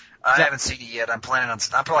 I haven't seen it yet. I'm probably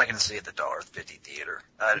going to see it at the $1.50 theater.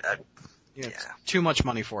 It's too much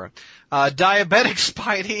money for it. Diabetic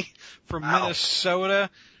Spidey from Minnesota.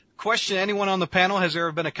 Question, anyone on the panel, has there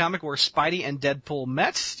ever been a comic where Spidey and Deadpool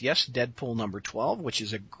met? Yes, Deadpool number 12, which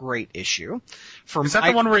is a great issue. Is that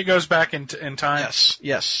the one where he goes back in time?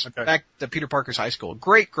 Yes. Okay. Back to Peter Parker's high school.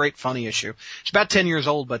 Great, funny issue. It's about 10 years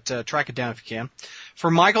old, but track it down if you can.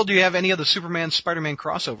 For Michael, do you have any of the Superman, Spider-Man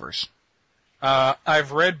crossovers?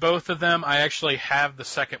 I've read both of them. I actually have the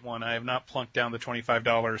second one. I have not plunked down the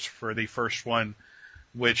 $25 for the first one,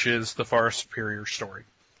 which is the far superior story.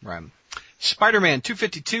 Right. Spider-Man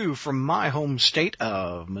 252 from my home state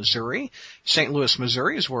of Missouri. St. Louis,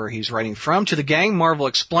 Missouri is where he's writing from. To the gang, Marvel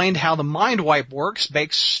explained how the mind wipe works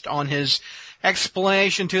based on his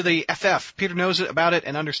explanation to the FF. Peter knows about it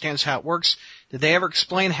and understands how it works. Did they ever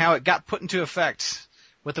explain how it got put into effect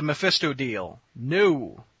with the Mephisto deal?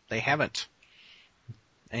 No, they haven't.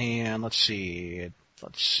 And let's see.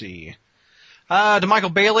 To Michael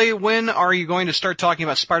Bailey, when are you going to start talking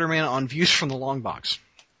about Spider-Man on Views from the Long Box?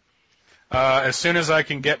 As soon as I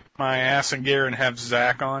can get my ass in gear and have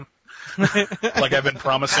Zach on, like I've been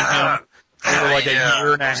promising him over like a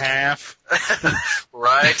year and a half.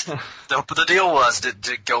 Right. The deal was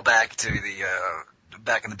to go back to the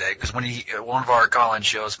back in the day, because when one of our call-in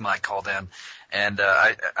shows, Mike called in, and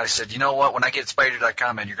I said, you know what, when I get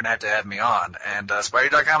Spidey.com in, you're going to have me on. And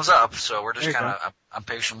Spidey.com's up, so we're just I'm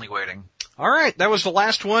patiently waiting. All right, that was the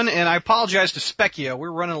last one, and I apologize to Specchio. We're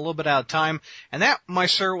running a little bit out of time, and that, my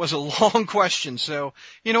sir, was a long question. So,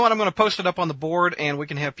 you know what, I'm going to post it up on the board, and we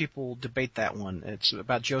can have people debate that one. It's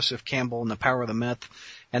about Joseph Campbell and the power of the myth,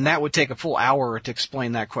 and that would take a full hour to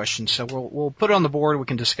explain that question. So we'll put it on the board. We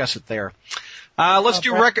can discuss it there. Let's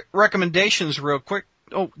do recommendations real quick.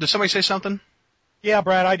 Oh, did somebody say something? Yeah,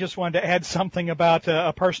 Brad, I just wanted to add something about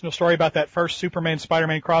a personal story about that first Superman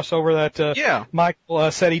Spider-Man crossover that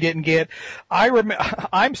Michael said he didn't get.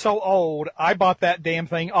 I'm so old, I bought that damn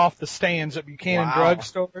thing off the stands at Buchanan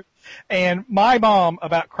Drugstore. And my mom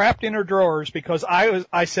about crapped in her drawers because I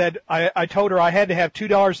told her I had to have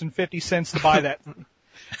 $2.50 to buy that.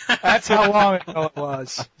 That's how long ago it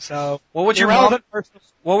was. So what would your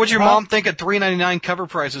mom think at $3.99 cover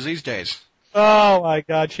prices these days? Oh my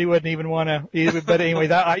God, she wouldn't even want to. But anyway,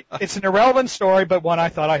 it's an irrelevant story, but one I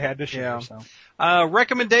thought I had to share. Yeah. So.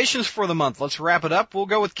 Recommendations for the month. Let's wrap it up. We'll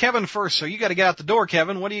go with Kevin first. So you got to get out the door,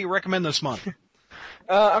 Kevin. What do you recommend this month?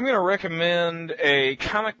 I'm going to recommend a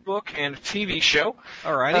comic book and a TV show.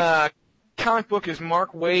 All righty. Comic book is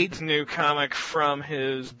Mark Waid's new comic from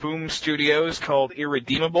his Boom Studios called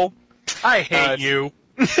Irredeemable. I hate you.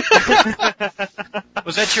 Was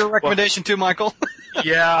that your recommendation too, Michael?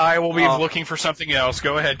 Yeah, I will be looking for something else.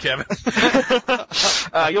 Go ahead, Kevin.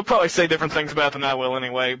 You'll probably say different things about it than I will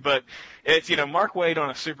anyway, but it's, Mark Waid on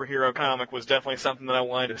a superhero comic was definitely something that I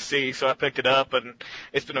wanted to see, so I picked it up, and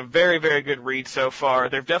it's been a very, very good read so far.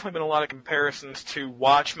 There have definitely been a lot of comparisons to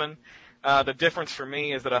Watchmen. The difference for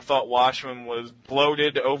me is that I thought Watchmen was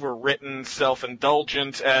bloated, overwritten,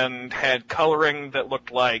 self-indulgent, and had coloring that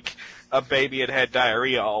looked like a baby had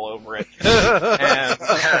diarrhea all over it. And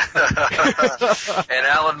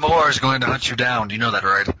Alan Moore is going to hunt you down. You know that,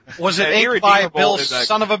 right? Was it inked by Bill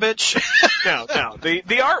son of a bitch? No.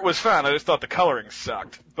 The art was fine. I just thought the coloring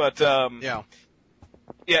sucked. But,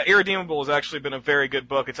 yeah, Irredeemable has actually been a very good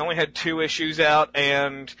book. It's only had 2 issues out,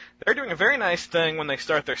 and they're doing a very nice thing when they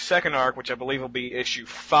start their second arc, which I believe will be issue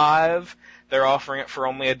 5. They're offering it for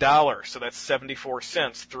only $1, so that's 74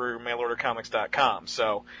 cents through mailordercomics.com.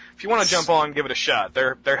 So if you want to jump on, give it a shot.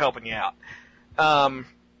 They're helping you out.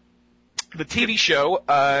 The TV show,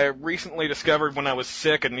 I recently discovered when I was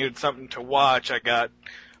sick and needed something to watch, I got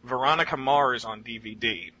Veronica Mars on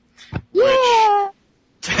DVD.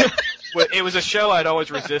 It was a show I'd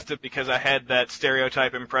always resisted because I had that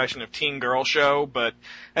stereotype impression of teen girl show, but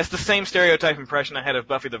that's the same stereotype impression I had of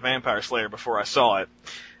Buffy the Vampire Slayer before I saw it.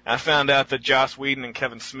 I found out that Joss Whedon and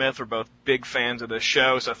Kevin Smith were both big fans of this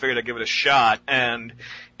show, so I figured I'd give it a shot, and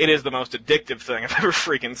it is the most addictive thing I've ever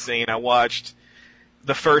freaking seen. I watched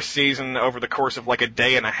the first season over the course of like a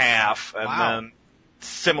day and a half, and then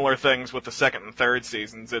similar things with the second and third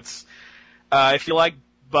seasons. It's if you like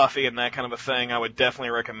Buffy and that kind of a thing, I would definitely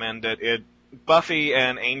recommend it. Buffy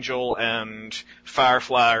and Angel and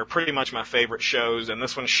Firefly are pretty much my favorite shows, and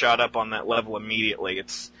this one shot up on that level immediately.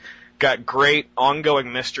 It's got great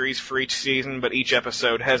ongoing mysteries for each season, but each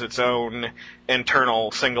episode has its own internal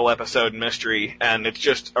single episode mystery, and it's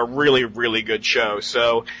just a really, really good show.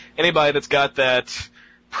 So anybody that's got that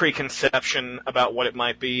preconception about what it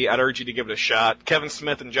might be, I'd urge you to give it a shot. Kevin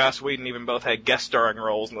Smith and Joss Whedon even both had guest starring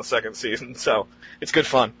roles in the second season, so it's good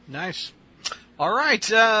fun. Nice. All right,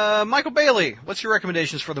 Michael Bailey, what's your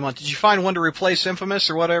recommendations for the month? Did you find one to replace Infamous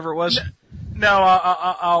or whatever it was? No,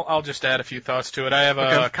 I'll just add a few thoughts to it. I have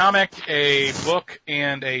a comic, a book,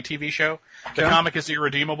 and a TV show. The comic is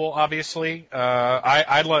Irredeemable, obviously.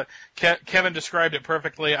 Kevin described it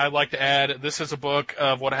perfectly. I'd like to add, this is a book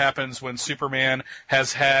of what happens when Superman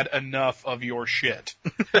has had enough of your shit.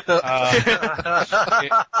 It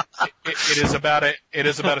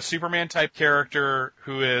is about a Superman type character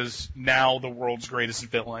who is now the world's greatest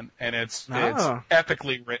villain, and it's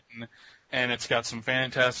epically written, and it's got some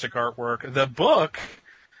fantastic artwork. The book,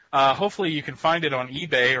 hopefully you can find it on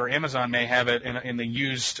eBay, or Amazon may have it in the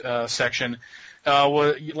used section.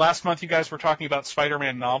 Last month you guys were talking about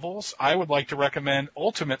Spider-Man novels. I would like to recommend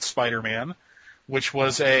Ultimate Spider-Man, which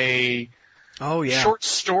was a short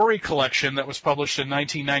story collection that was published in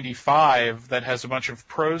 1995 that has a bunch of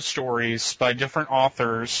prose stories by different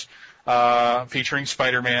authors featuring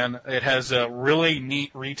Spider-Man. It has a really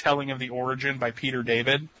neat retelling of the origin by Peter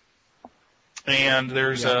David. And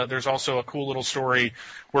there's also a cool little story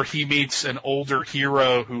where he meets an older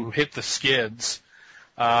hero who hit the skids.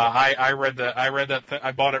 I read that.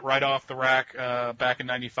 I bought it right off the rack back in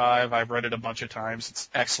 '95. I've read it a bunch of times. It's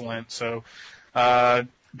excellent. So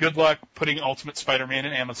good luck putting Ultimate Spider-Man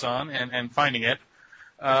in Amazon and finding it.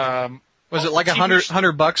 Was it like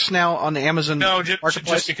 $100 now on the Amazon Marketplace?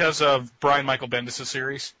 Just because of Brian Michael Bendis'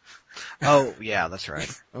 series. Oh, yeah, that's right.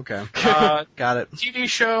 Okay. Got it. TV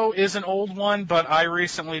show is an old one, but I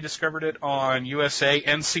recently discovered it on USA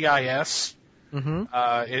NCIS. Mm-hmm.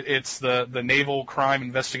 It's the Naval Crime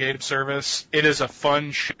Investigative Service. It is a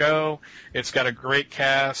fun show. It's got a great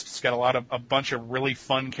cast. It's got a bunch of really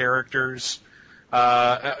fun characters.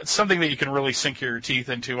 It's something that you can really sink your teeth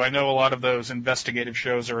into. I know a lot of those investigative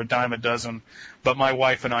shows are a dime a dozen, but my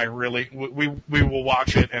wife and I we will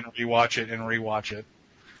watch it and rewatch it and rewatch it.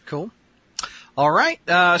 Cool. All right.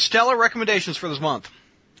 Stella, recommendations for this month.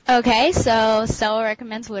 Okay, so Stella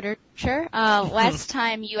recommends literature. Last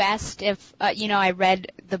time you asked if, I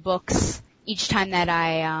read the books each time that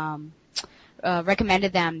I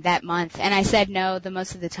recommended them that month, and I said no the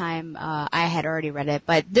most of the time I had already read it.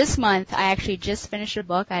 But this month I actually just finished a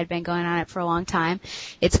book. I had been going on it for a long time.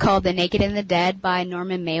 It's called The Naked and the Dead by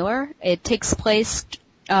Norman Mailer. It takes place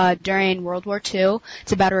during World War II.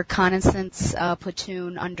 It's about a reconnaissance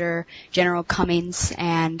platoon under General Cummings,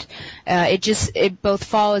 and it both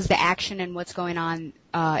follows the action and what's going on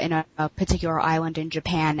in a particular island in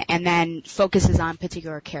Japan, and then focuses on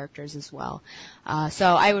particular characters as well.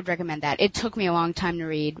 So I would recommend that. It took me a long time to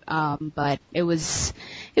read, but it was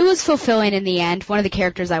fulfilling in the end. One of the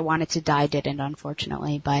characters I wanted to die didn't,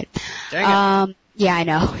 unfortunately, but Dang it. yeah, I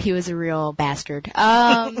know. He was a real bastard.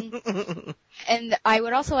 And I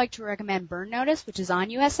would also like to recommend Burn Notice, which is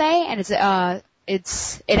on USA, and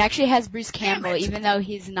it actually has Bruce Campbell, even though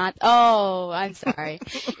he's not, I'm sorry,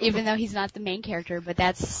 even though he's not the main character, but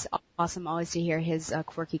that's awesome always to hear his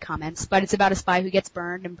quirky comments. But it's about a spy who gets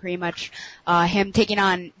burned, and pretty much him taking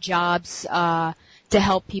on jobs to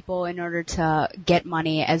help people in order to get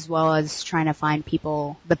money, as well as trying to find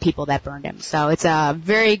the people that burned him. So it's a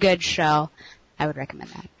very good show. I would recommend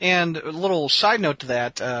that. And a little side note to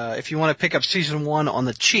that, if you want to pick up season 1 on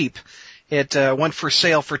the cheap, it went for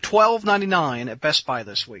sale for $12.99 at Best Buy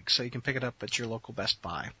this week, so you can pick it up at your local Best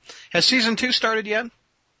Buy. Has season 2 started yet?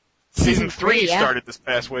 Season 3 started this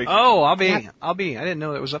past week. Oh, I didn't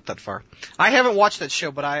know it was up that far. I haven't watched that show,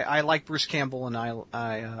 but I like Bruce Campbell, and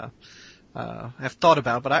I have thought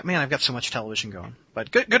about it, but I've got so much television going. But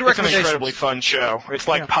good recommendations. It's an incredibly fun show. It's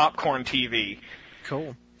like popcorn TV.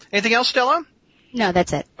 Cool. Anything else, Stella? No,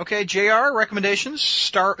 that's it. Okay, JR, recommendations?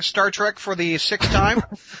 Star Trek for the 6th time?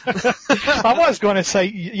 I was going to say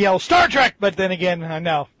yell Star Trek, but then again,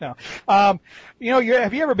 no. Have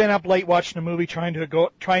you ever been up late watching a movie trying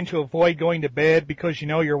to avoid going to bed because you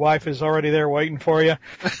know your wife is already there waiting for you,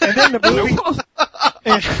 and then the movie,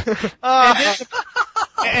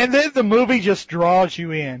 and then the movie just draws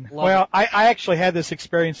you in. I actually had this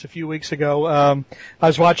experience a few weeks ago. I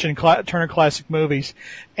was watching Turner Classic Movies,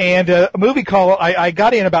 and a movie called, I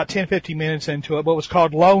got in about 10-15 minutes into it, but it was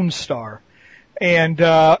called Lone Star. And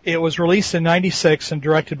it was released in '96 and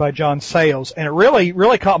directed by John Sayles, and it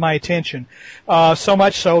really caught my attention. So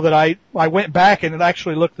much so that I went back and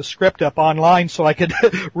actually looked the script up online so I could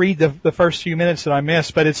read the first few minutes that I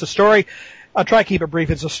missed. But it's a story. I'll try to keep it brief.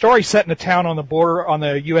 It's a story set in a town on the border, on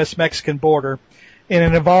the U.S.-Mexican border, and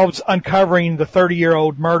it involves uncovering the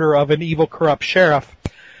 30-year-old murder of an evil, corrupt sheriff.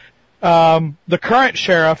 The current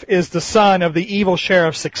sheriff is the son of the evil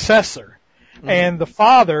sheriff's successor, and the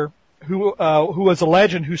father, who was a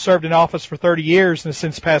legend who served in office for 30 years and has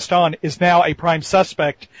since passed on, is now a prime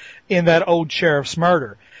suspect in that old sheriff's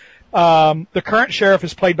murder. The current sheriff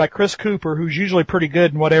is played by Chris Cooper, who's usually pretty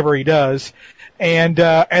good in whatever he does. And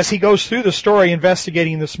as he goes through the story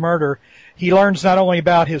investigating this murder, he learns not only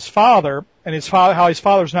about his father and how his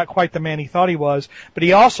father's not quite the man he thought he was, but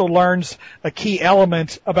he also learns a key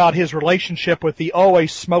element about his relationship with the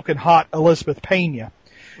always smoking hot Elizabeth Pena.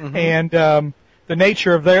 Mm-hmm. And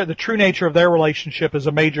the true nature of their relationship is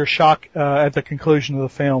a major shock at the conclusion of the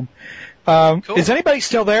film. Cool. Is anybody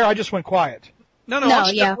still there? I just went quiet. No,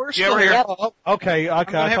 Yeah, we're still we're here. here. Oh, okay. I'm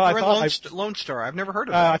gonna have to rent Lone Star. I've never heard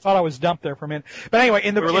of it. I thought I was dumped there for a minute. But anyway,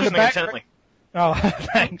 in the listening background. intently. Oh,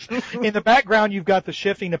 thanks. In the background, you've got the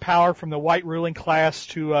shifting of power from the white ruling class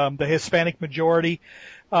to the Hispanic majority.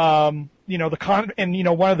 One of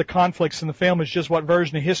the conflicts in the film is just what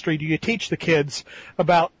version of history do you teach the kids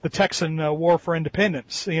about the Texan War for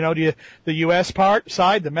Independence? Do you the U.S.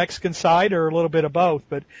 side, the Mexican side, or a little bit of both?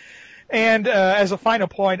 And as a final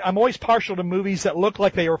point, I'm always partial to movies that look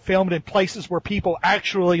like they were filmed in places where people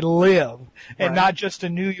actually live, and not just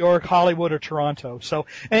in New York, Hollywood, or Toronto. So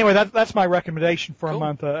anyway, that's my recommendation for a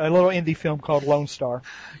month, a little indie film called Lone Star.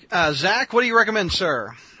 Zach, what do you recommend,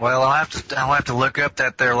 sir? Well, I'll have to look up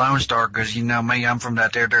that there Lone Star, because you know me, I'm from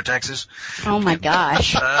that there Texas. Oh my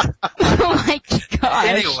gosh. Oh my gosh.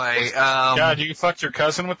 Anyway, God, you fucked your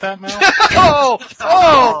cousin with that mouth?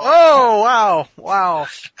 Wow.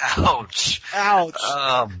 Ouch.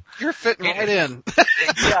 You're fitting right in.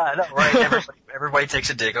 Yeah, I know, right? Everybody takes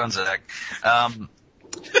a dig on Zach.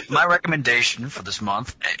 My recommendation for this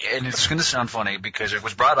month, and it's going to sound funny because it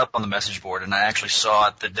was brought up on the message board, and I actually saw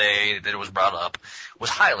it the day that it was brought up, was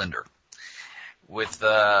Highlander. With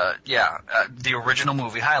the original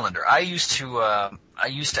movie Highlander. I used to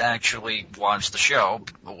actually watch the show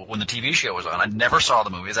when the TV show was on. I never saw the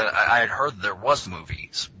movies. I had heard there was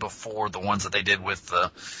movies before the ones that they did with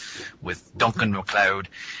Duncan MacLeod.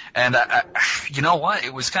 And you know what?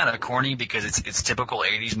 It was kind of corny because it's typical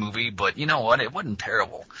 80s movie, but you know what? It wasn't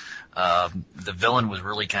terrible. The villain was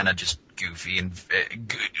really kind of just goofy and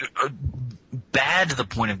bad to the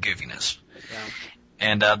point of goofiness. Yeah.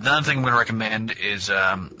 And the other thing I'm going to recommend is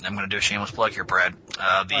I'm going to do a shameless plug here, Brad.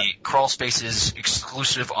 The Crawl Spaces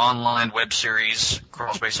exclusive online web series,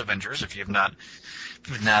 Crawl Space Avengers. If you've not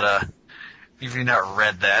read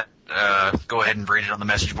that, go ahead and read it on the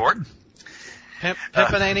message board.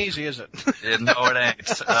 Pimpin' ain't easy, is it? No, it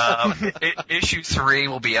ain't. Issue 3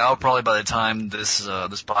 will be out probably by the time this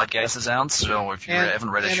podcast is out. So if you haven't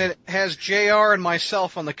read it, and it has JR and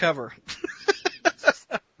myself on the cover.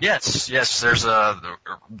 Yes. There's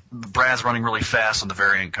Brad's running really fast on the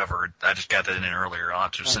variant cover. I just got that in earlier. I'll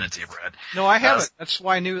have to send it to you, Brad. No, I haven't. That's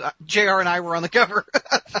why I knew JR and I were on the cover.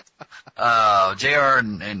 JR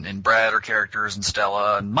and Brad are characters, and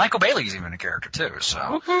Stella, and Michael Bailey's even a character too.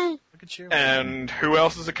 So look at you. And who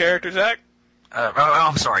else is a character, Zach?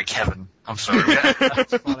 I'm sorry, Kevin. I'm sorry.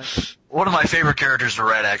 That's funny. One of my favorite characters to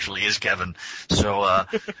read actually is Kevin. So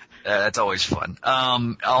that's always fun.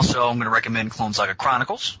 Also, I'm going to recommend Clone Saga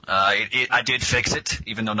Chronicles. I did fix it,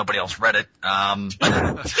 even though nobody else read it,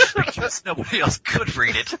 because nobody else could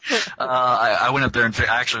read it. I went up there and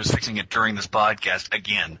I actually was fixing it during this podcast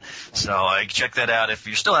again. So check that out. If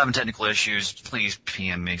you're still having technical issues, please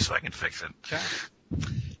PM me so I can fix it. Okay.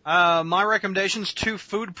 My recommendations: 2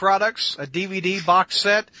 food products, a DVD box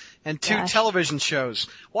set, and 2 television shows.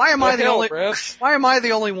 Why am I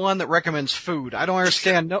the only one that recommends food? I don't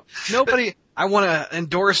understand. Nobody. I want to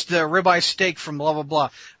endorse the ribeye steak from blah blah blah.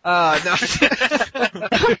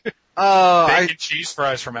 Bacon cheese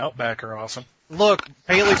fries from Outback are awesome. Look,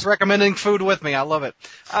 Haley's recommending food with me. I love it.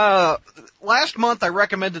 Last month I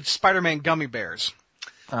recommended Spider-Man gummy bears.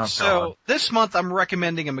 Oh, So God. this month I'm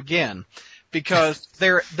recommending them again because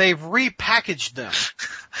they've repackaged them.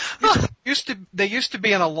 They used to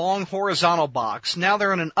be in a long horizontal box. Now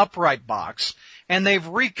they're in an upright box, and they've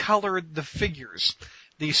recolored the figures.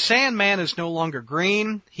 The Sandman is no longer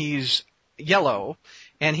green; he's yellow,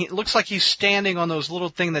 and he looks like he's standing on those little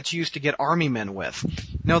things that you used to get army men with.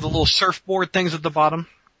 You know, the little surfboard things at the bottom?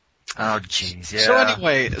 Oh, jeez, yeah. So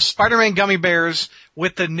anyway, Spider-Man gummy bears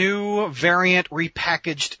with the new variant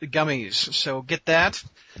repackaged gummies. So get that.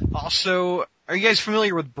 Also, are you guys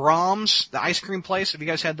familiar with Brahms, the ice cream place? Have you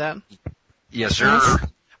guys had that? Yes, sir.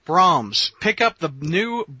 Brahms. Pick up the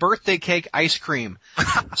new birthday cake ice cream.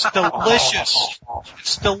 It's delicious.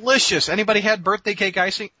 It's delicious. Anybody had birthday cake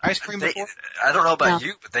ice cream before? I don't know about No.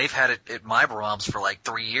 you, but they've had it at my Brahms for like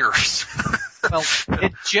 3 years. Well,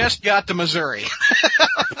 it just got to Missouri.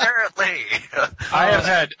 Apparently.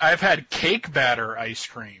 I've had cake batter ice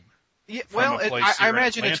cream. Yeah, From well, a place I here in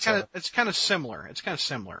imagine Atlanta. it's kind of similar. It's kind of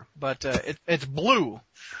similar, but it's blue.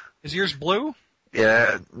 Is yours blue?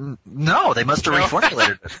 Yeah. No, they must have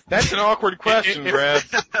reformulated it. That's an awkward question, Brad.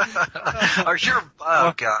 Are you?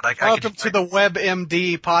 Oh God! I Welcome to the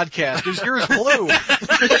WebMD podcast. Is yours blue?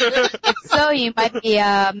 So you might be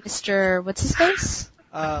Mr. What's his face?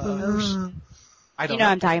 I don't You know what know.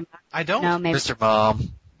 I'm talking about. I don't. No, maybe Mr.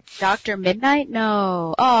 Mom. Dr. Midnight?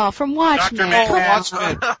 No. Oh, from Watchmen. Dr.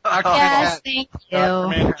 Watchmen. Yes, thank you. Dr.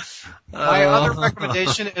 Manhattan. My other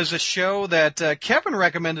recommendation is a show that Kevin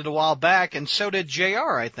recommended a while back, and so did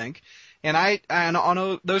JR, I think. And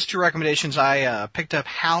on those two recommendations, I picked up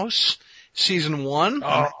House season 1.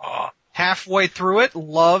 Oh, Halfway through it,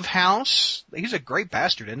 love House. He's a great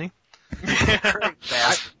bastard, isn't he?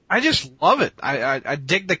 I just love it. I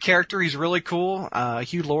dig the character. He's really cool.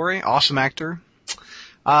 Hugh Laurie, awesome actor.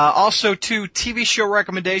 Also, 2 TV show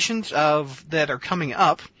recommendations that are coming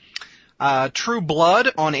up. True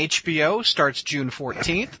Blood on HBO starts June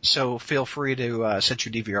 14th, so feel free to set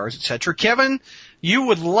your DVRs, etc. Kevin, you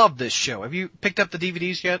would love this show. Have you picked up the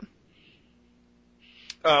DVDs yet?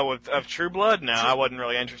 Of True Blood? No, I wasn't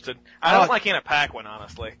really interested. I don't like Anna Paquin,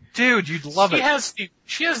 honestly. Dude, you'd love it.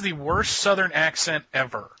 She has the worst Southern accent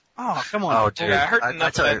ever. Oh, come on. Oh, dude. Yeah, I heard I enough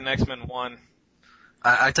of tell that you. in X-Men 1.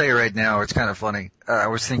 I tell you right now, it's kind of funny. I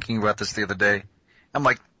was thinking about this the other day. I'm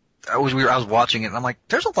like, I was watching it, and I'm like,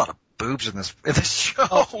 there's a lot of boobs in this show.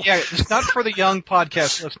 Oh, yeah, it's not for the young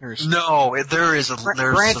podcast listeners. No, there is a.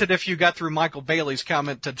 There's Granted, if you got through Michael Bailey's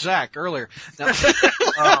comment to Zach earlier. No.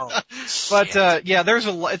 oh, But, yeah,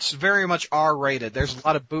 it's very much R-rated. There's a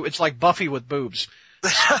lot of It's like Buffy with boobs.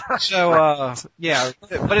 So, yeah,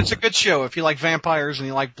 but it's a good show if you like vampires and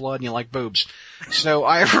you like blood and you like boobs. So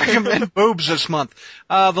I recommend boobs this month.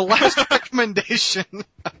 The last recommendation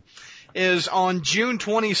is on June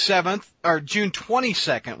 27th, or June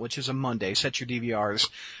 22nd, which is a Monday. Set your DVRs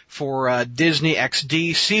for Disney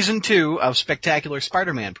XD Season 2 of Spectacular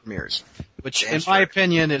Spider-Man premieres, which, in my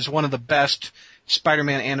opinion, is one of the best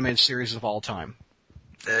Spider-Man animated series of all time.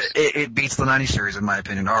 it beats the '90s series in my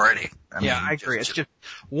opinion already. I agree. It's just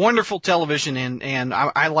wonderful television, and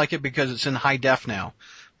I like it because it's in high def now.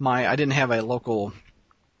 I didn't have a local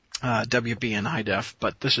WB in high def,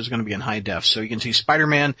 but this is going to be in high def, so you can see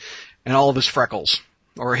Spider-Man and all of his freckles,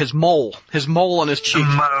 or his mole on his cheek.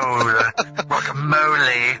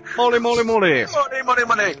 Guacamole. Moly, moly, moly.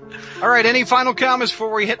 Money. All right, any final comments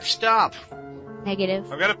before we hit stop?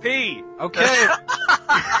 Negative. I've got to pee. Okay.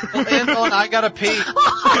 We'll end on I gotta pee.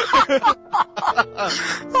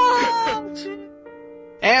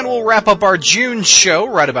 And we'll wrap up our June show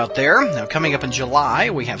right about there. Now, coming up in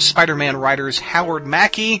July, we have Spider-Man writers Howard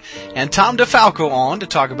Mackey and Tom DeFalco on to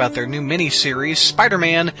talk about their new miniseries,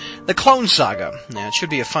 Spider-Man: The Clone Saga. Now, it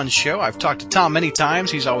should be a fun show. I've talked to Tom many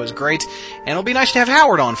times. He's always great. And it'll be nice to have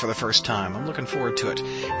Howard on for the first time. I'm looking forward to it.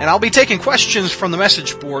 And I'll be taking questions from the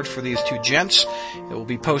message board for these two gents. It will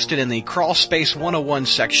be posted in the Crawl Space 101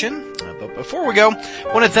 section. But before we go,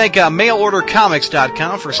 I want to thank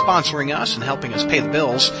MailOrderComics.com for sponsoring us and helping us pay the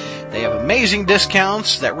bills. They have amazing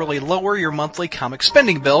discounts that really lower your monthly comic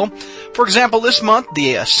spending bill. For example, this month,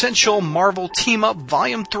 the Essential Marvel Team Up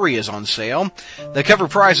Volume 3 is on sale. The cover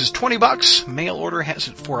price is $20. Mail order has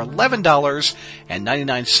it for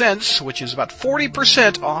 $11.99, which is about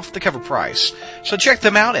 40% off the cover price. So check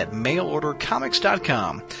them out at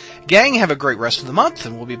MailOrderComics.com. Gang, have a great rest of the month,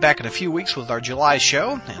 and we'll be back in a few weeks with our July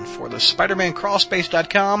show. And for the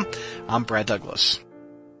SpiderManCrawlspace.com, I'm Brad Douglas.